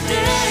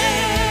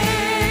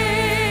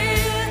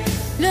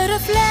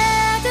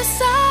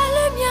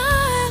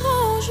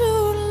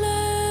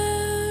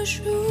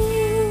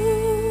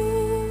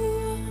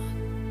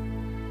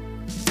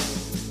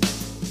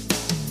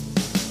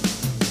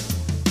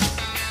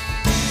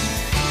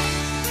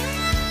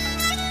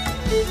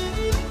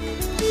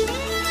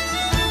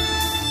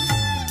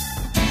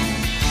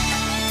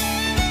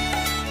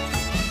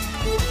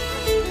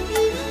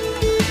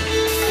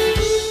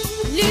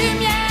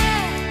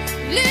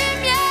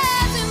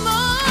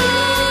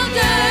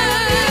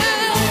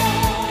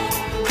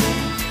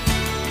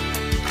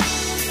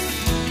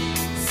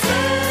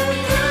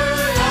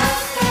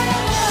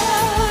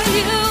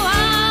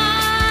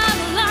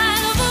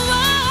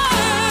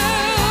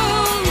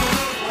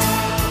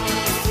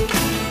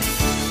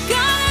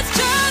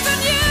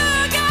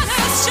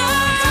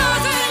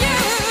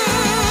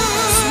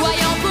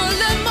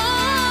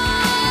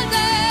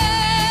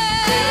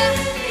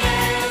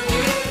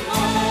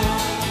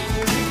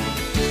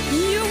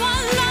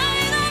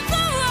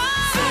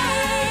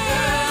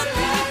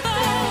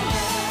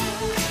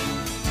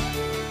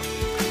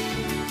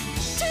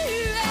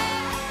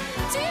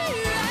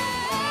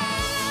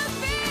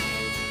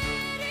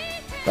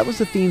That was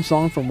the theme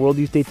song from World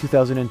Youth Day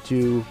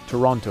 2002,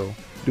 Toronto,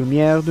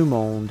 Lumière du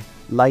Monde,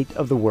 Light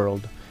of the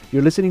World.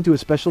 You're listening to a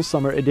special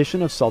summer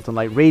edition of Salt and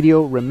Light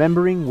Radio,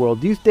 remembering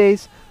World Youth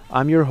Days.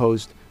 I'm your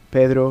host,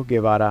 Pedro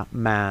Guevara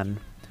Mann.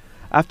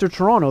 After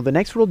Toronto, the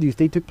next World Youth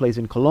Day took place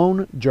in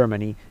Cologne,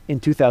 Germany, in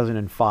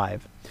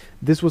 2005.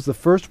 This was the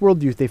first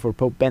World Youth Day for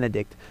Pope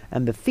Benedict,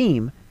 and the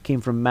theme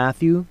came from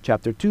Matthew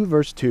chapter 2,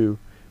 verse 2,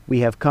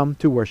 "We have come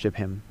to worship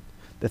him."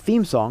 The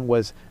theme song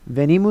was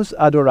Venimus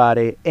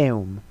adorare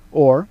eum,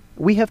 or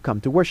 "We have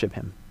come to worship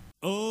him."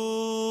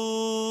 Oh,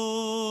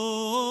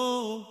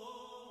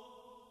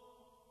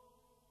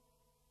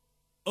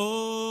 oh,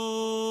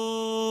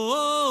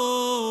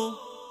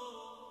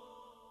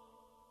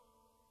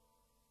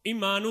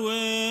 Immanuel.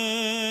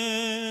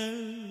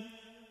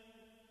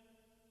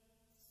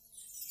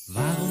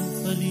 Warum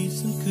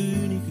verließen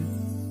Könige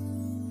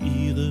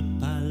ihre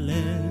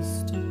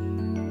Paläste?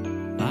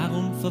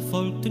 Warum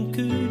verfolgten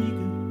Könige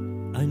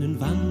einen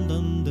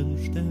wandernden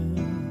Stern?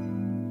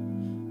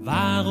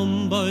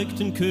 Warum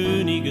beugten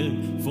Könige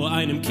vor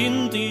einem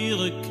Kind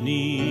ihre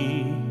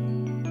Knie?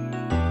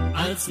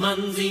 Als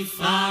man sie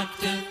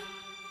fragte,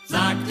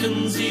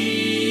 sagten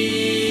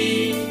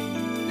sie: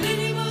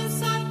 Venimus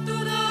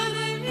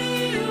adorare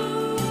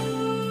Dio,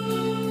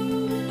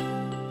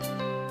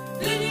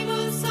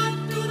 Venimus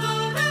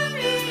adorare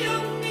Dio,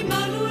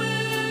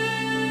 Immanuel,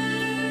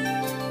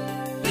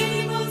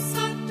 Venimus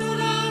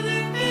adorare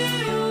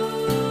Dio,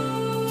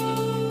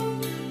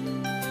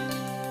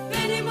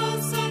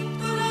 Venimus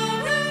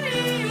adorare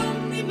Dio,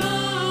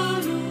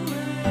 Immanuel,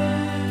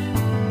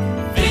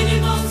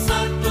 Venimus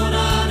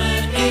adorare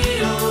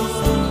Dio,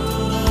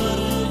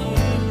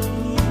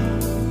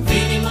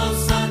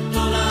 Venimus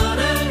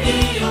adorare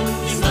Dio,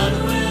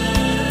 Immanuel,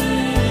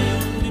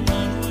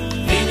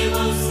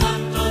 Venimus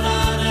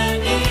adorare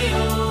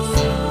Dio,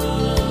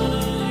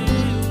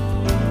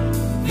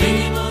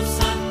 Venimus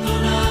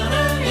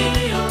adorare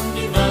Dio,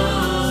 Immanuel.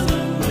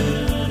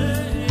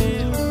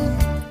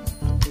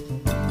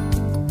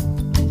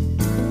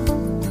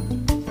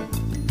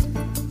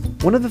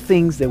 One of the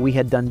things that we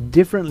had done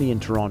differently in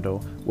Toronto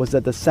was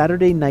that the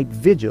Saturday night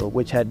vigil,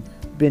 which had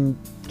been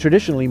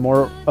traditionally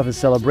more of a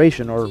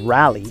celebration or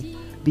rally,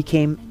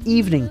 became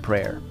evening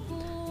prayer.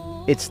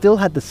 It still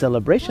had the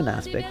celebration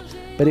aspect,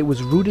 but it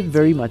was rooted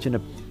very much in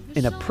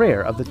a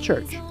prayer of the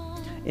church.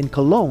 In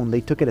Cologne,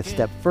 they took it a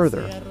step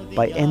further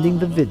by ending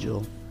the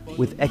vigil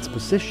with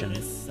exposition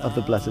of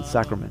the Blessed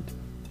Sacrament.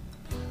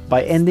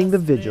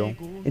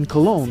 In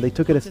Cologne, they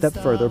took it a step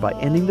further by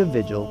ending the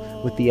vigil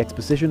with the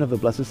exposition of the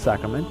Blessed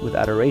Sacrament with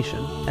adoration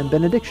and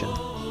benediction.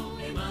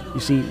 You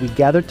see, we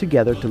gather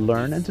together to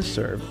learn and to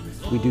serve.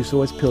 We do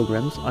so as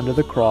pilgrims under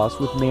the cross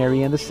with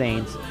Mary and the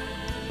saints,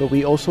 but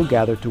we also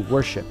gather to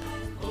worship.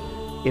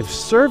 If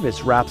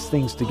service wraps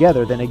things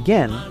together, then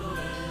again,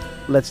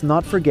 let's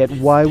not forget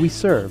why we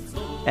serve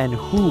and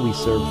who we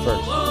serve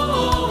first.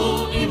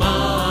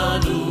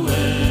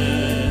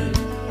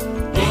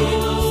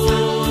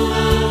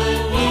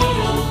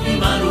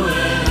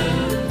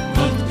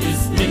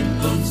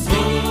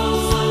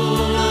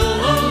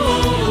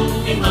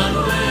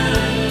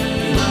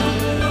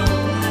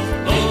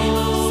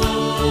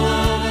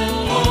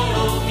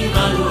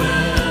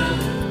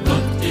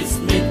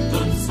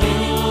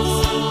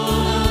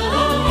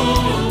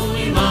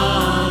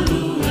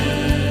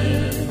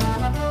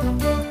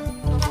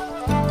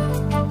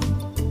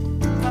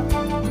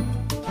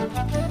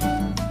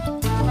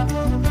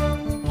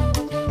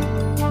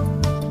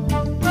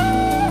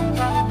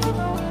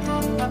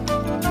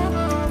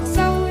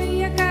 So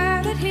we are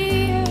gathered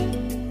here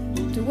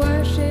to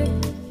worship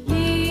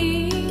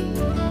Thee.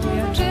 We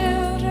are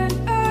children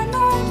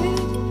anointed,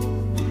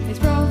 His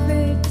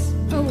prophets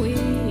are we.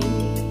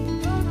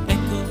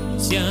 Ecco,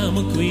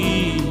 siamo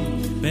qui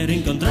per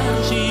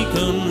incontrarci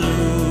con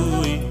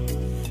Lui,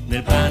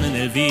 nel pane e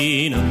nel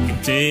vino, in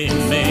te e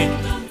me.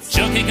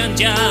 Ciò che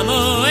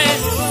cantiamo è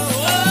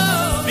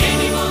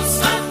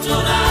Venimus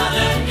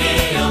adorare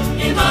Dio,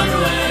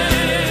 Immanuel,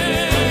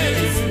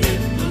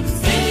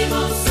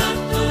 Venimus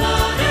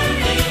adorare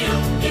Dio,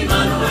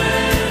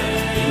 Immanuel,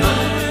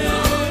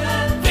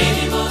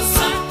 Venimus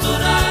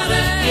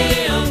adorare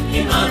Dio,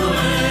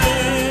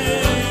 Immanuel.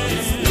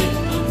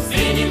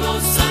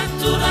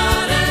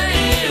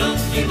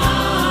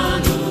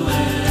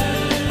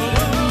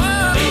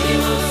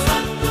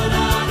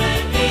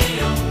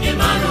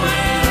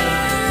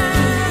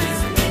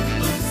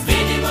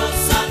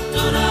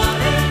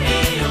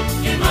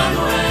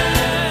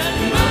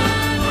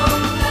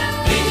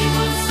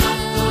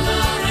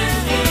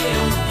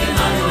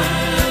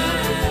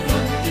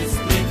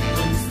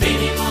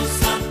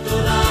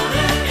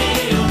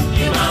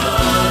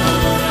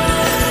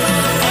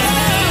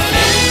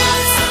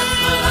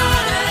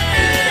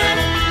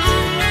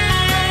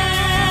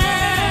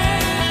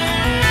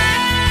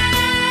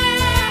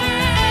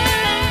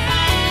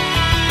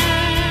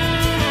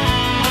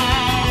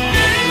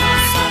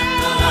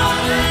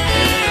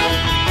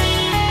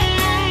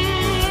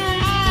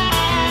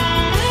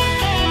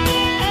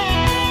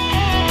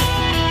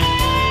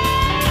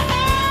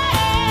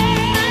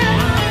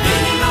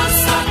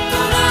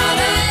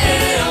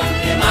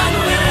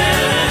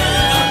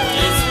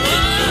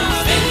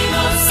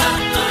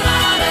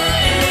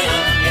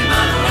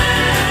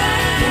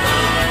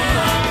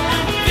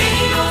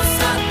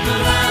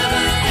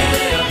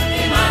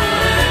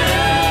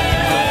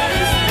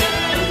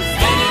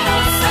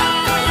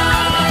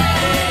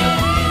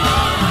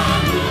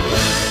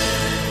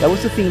 That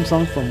was the theme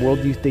song from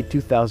World Youth Day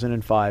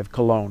 2005,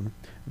 Cologne.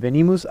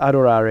 Venimus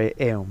adorare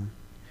eum.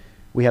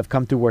 We have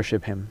come to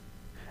worship him.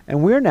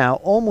 And we're now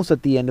almost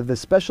at the end of this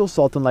special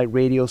Salt and Light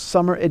Radio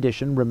Summer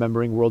Edition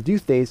remembering World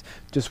Youth Days.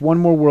 Just one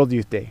more World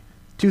Youth Day.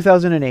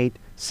 2008,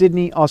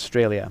 Sydney,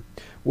 Australia.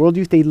 World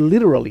Youth Day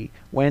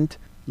went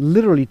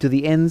to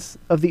the ends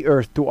of the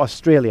earth, to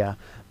Australia,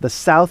 the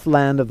south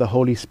land of the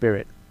Holy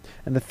Spirit.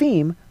 And the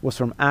theme was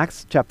from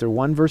Acts chapter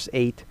 1 verse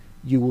 8,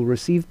 "You will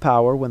receive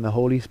power when the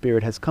Holy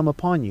Spirit has come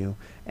upon you,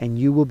 and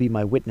you will be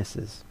my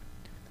witnesses."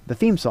 The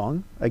theme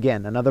song,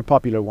 again another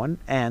popular one,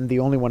 and the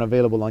only one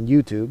available on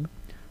YouTube,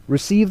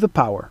 "Receive the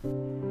Power."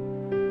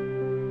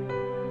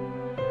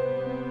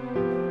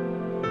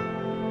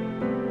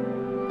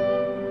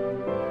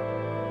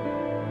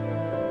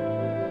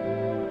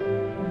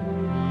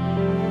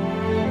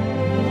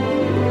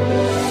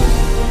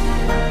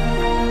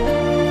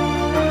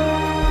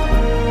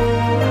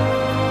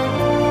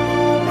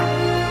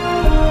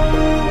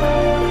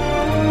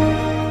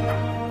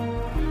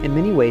 In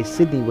many ways,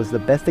 Sydney was the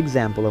best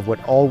example of what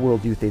all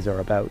World Youth Days are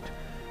about.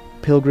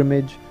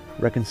 Pilgrimage,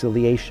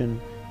 reconciliation,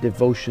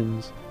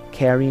 devotions,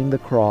 carrying the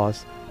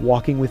cross,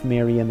 walking with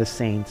Mary and the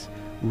saints,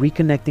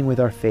 reconnecting with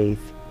our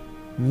faith,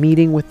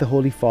 meeting with the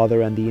Holy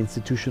Father and the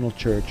institutional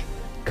church,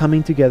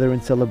 coming together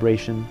in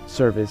celebration,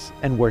 service,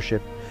 and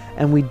worship.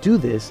 And we do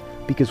this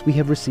because we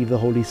have received the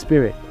Holy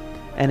Spirit.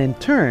 And in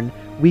turn,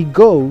 we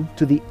go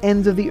to the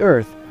ends of the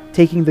earth,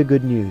 taking the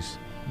good news,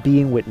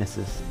 being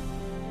witnesses.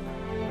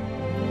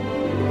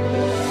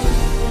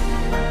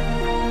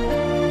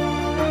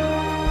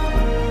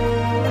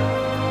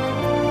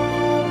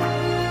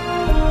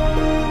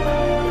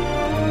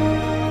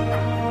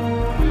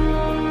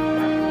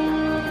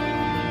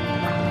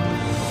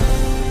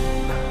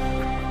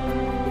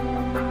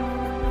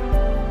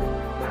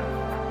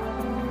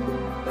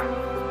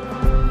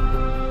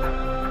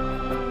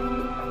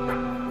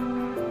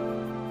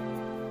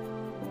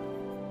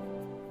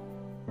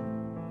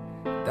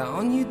 Da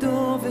ogni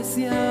dove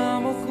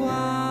siamo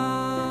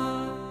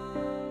qua,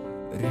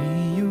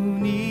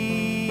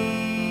 riuniti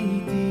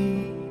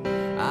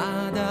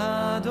ad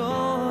adorare,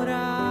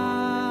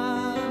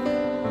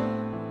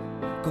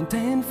 con te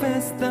in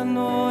festa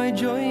noi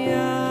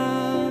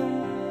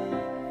gioiamo,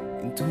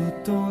 in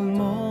tutto il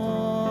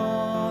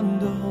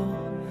mondo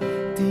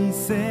ti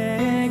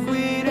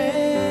seguiremo.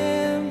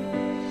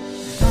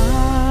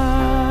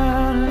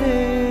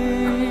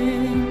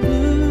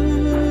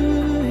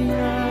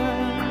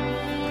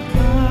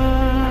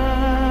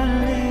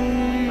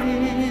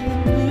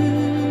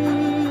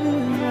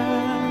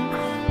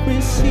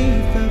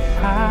 Receive the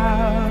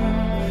power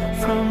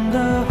from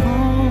the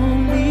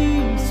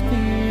Holy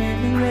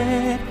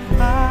Spirit.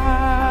 Hallelujah.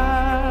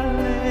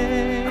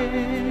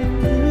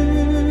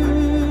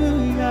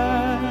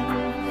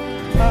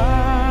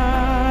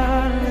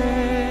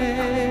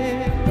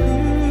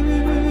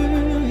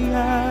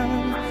 Hallelujah.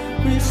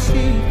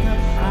 Receive the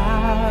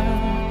power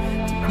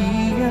to be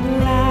a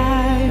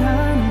light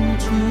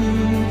unto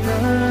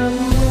the world.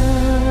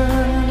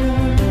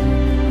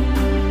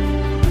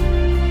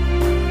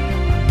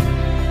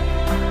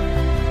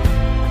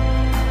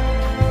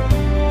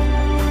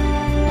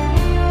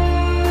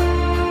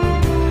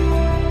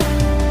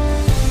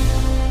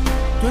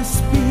 Tu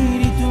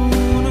Espíritu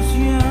nos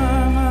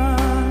llama,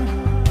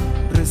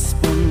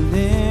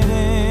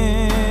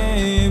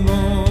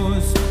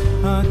 responderemos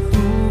a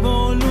tu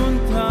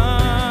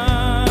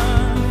voluntad,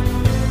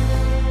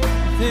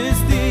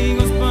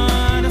 testigos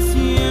para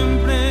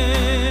siempre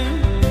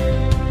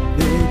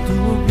de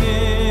tu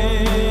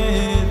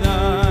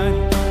piedad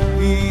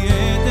y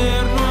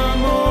eterno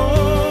amor.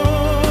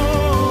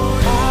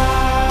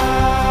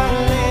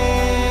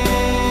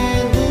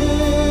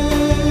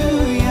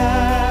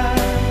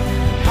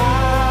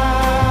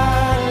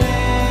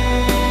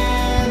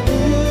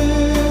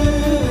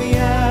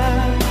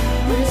 Aleluya.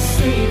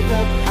 Receive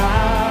the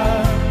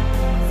power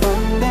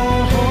from the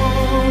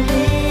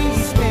Holy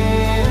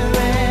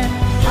Spirit.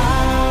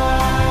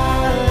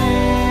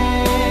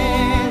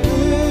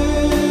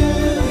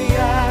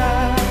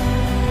 Hallelujah.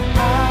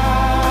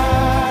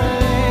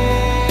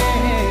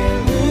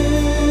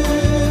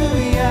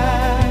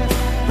 Hallelujah.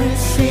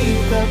 Receive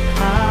the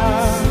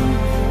power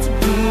to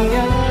be a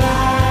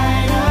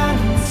light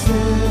unto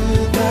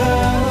the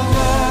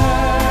world.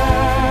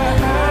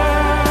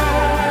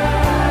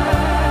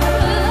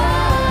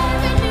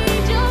 Lord, we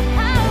need your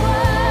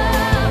power.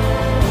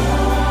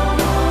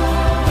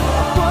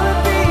 Wanna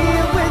be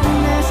a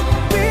witness,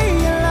 be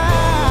a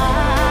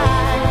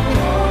light.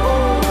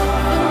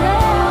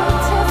 Forever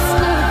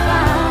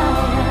testify.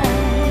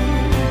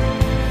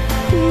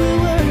 We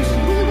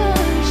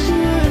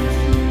worship.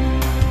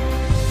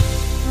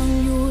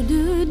 Agneau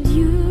de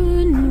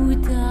Dieu, nous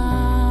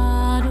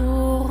t'adorons.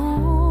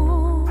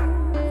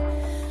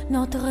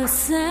 Notre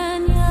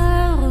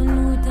Seigneur,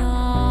 nous t'adorons.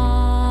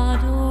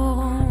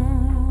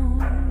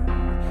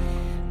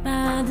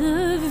 Pain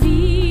de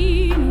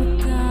vie, nous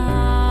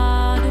t'adorons.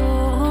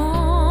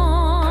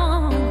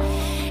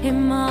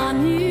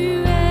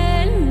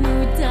 Emmanuel,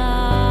 nous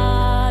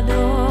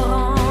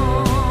t'adorons.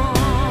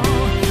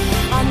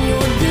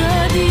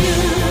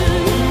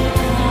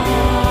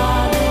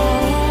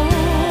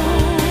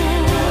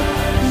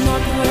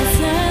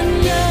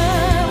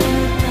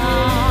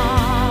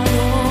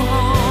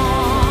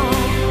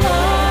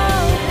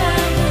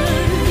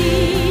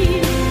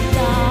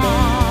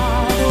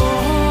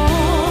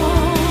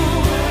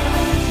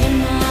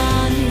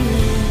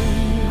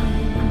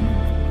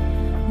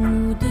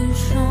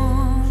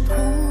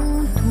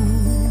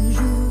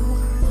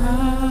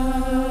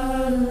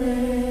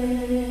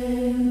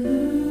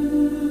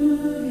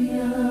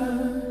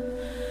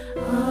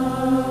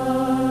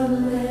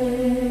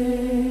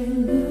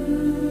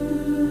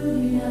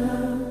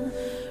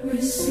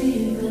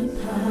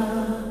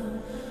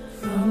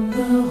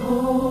 the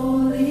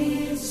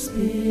Holy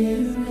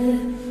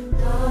Spirit.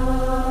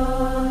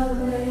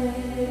 Hallelujah.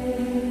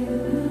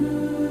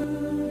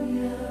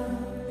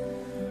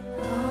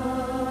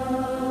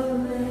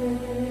 Hallelujah.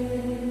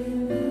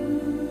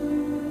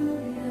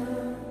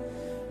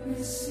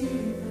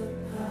 Receive the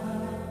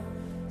power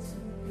to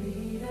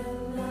be a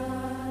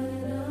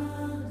light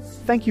unto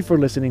Thank you for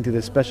listening to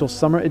this special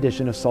summer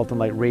edition of Salt and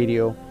Light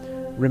Radio,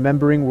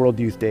 remembering World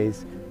Youth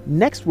Days.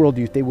 Next World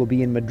Youth Day will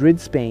be in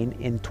Madrid, Spain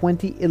in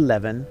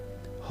 2011.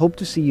 Hope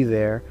to see you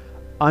there.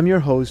 I'm your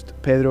host,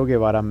 Pedro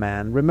Guevara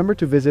Mann. Remember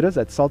to visit us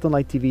at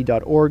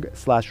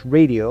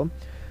saltandlighttv.org/radio.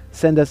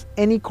 Send us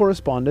any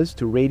correspondence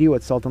to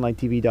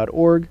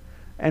radio@saltandlighttv.org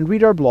and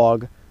read our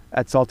blog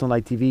at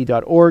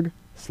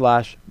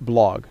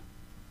saltandlighttv.org/blog.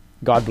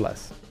 God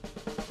bless.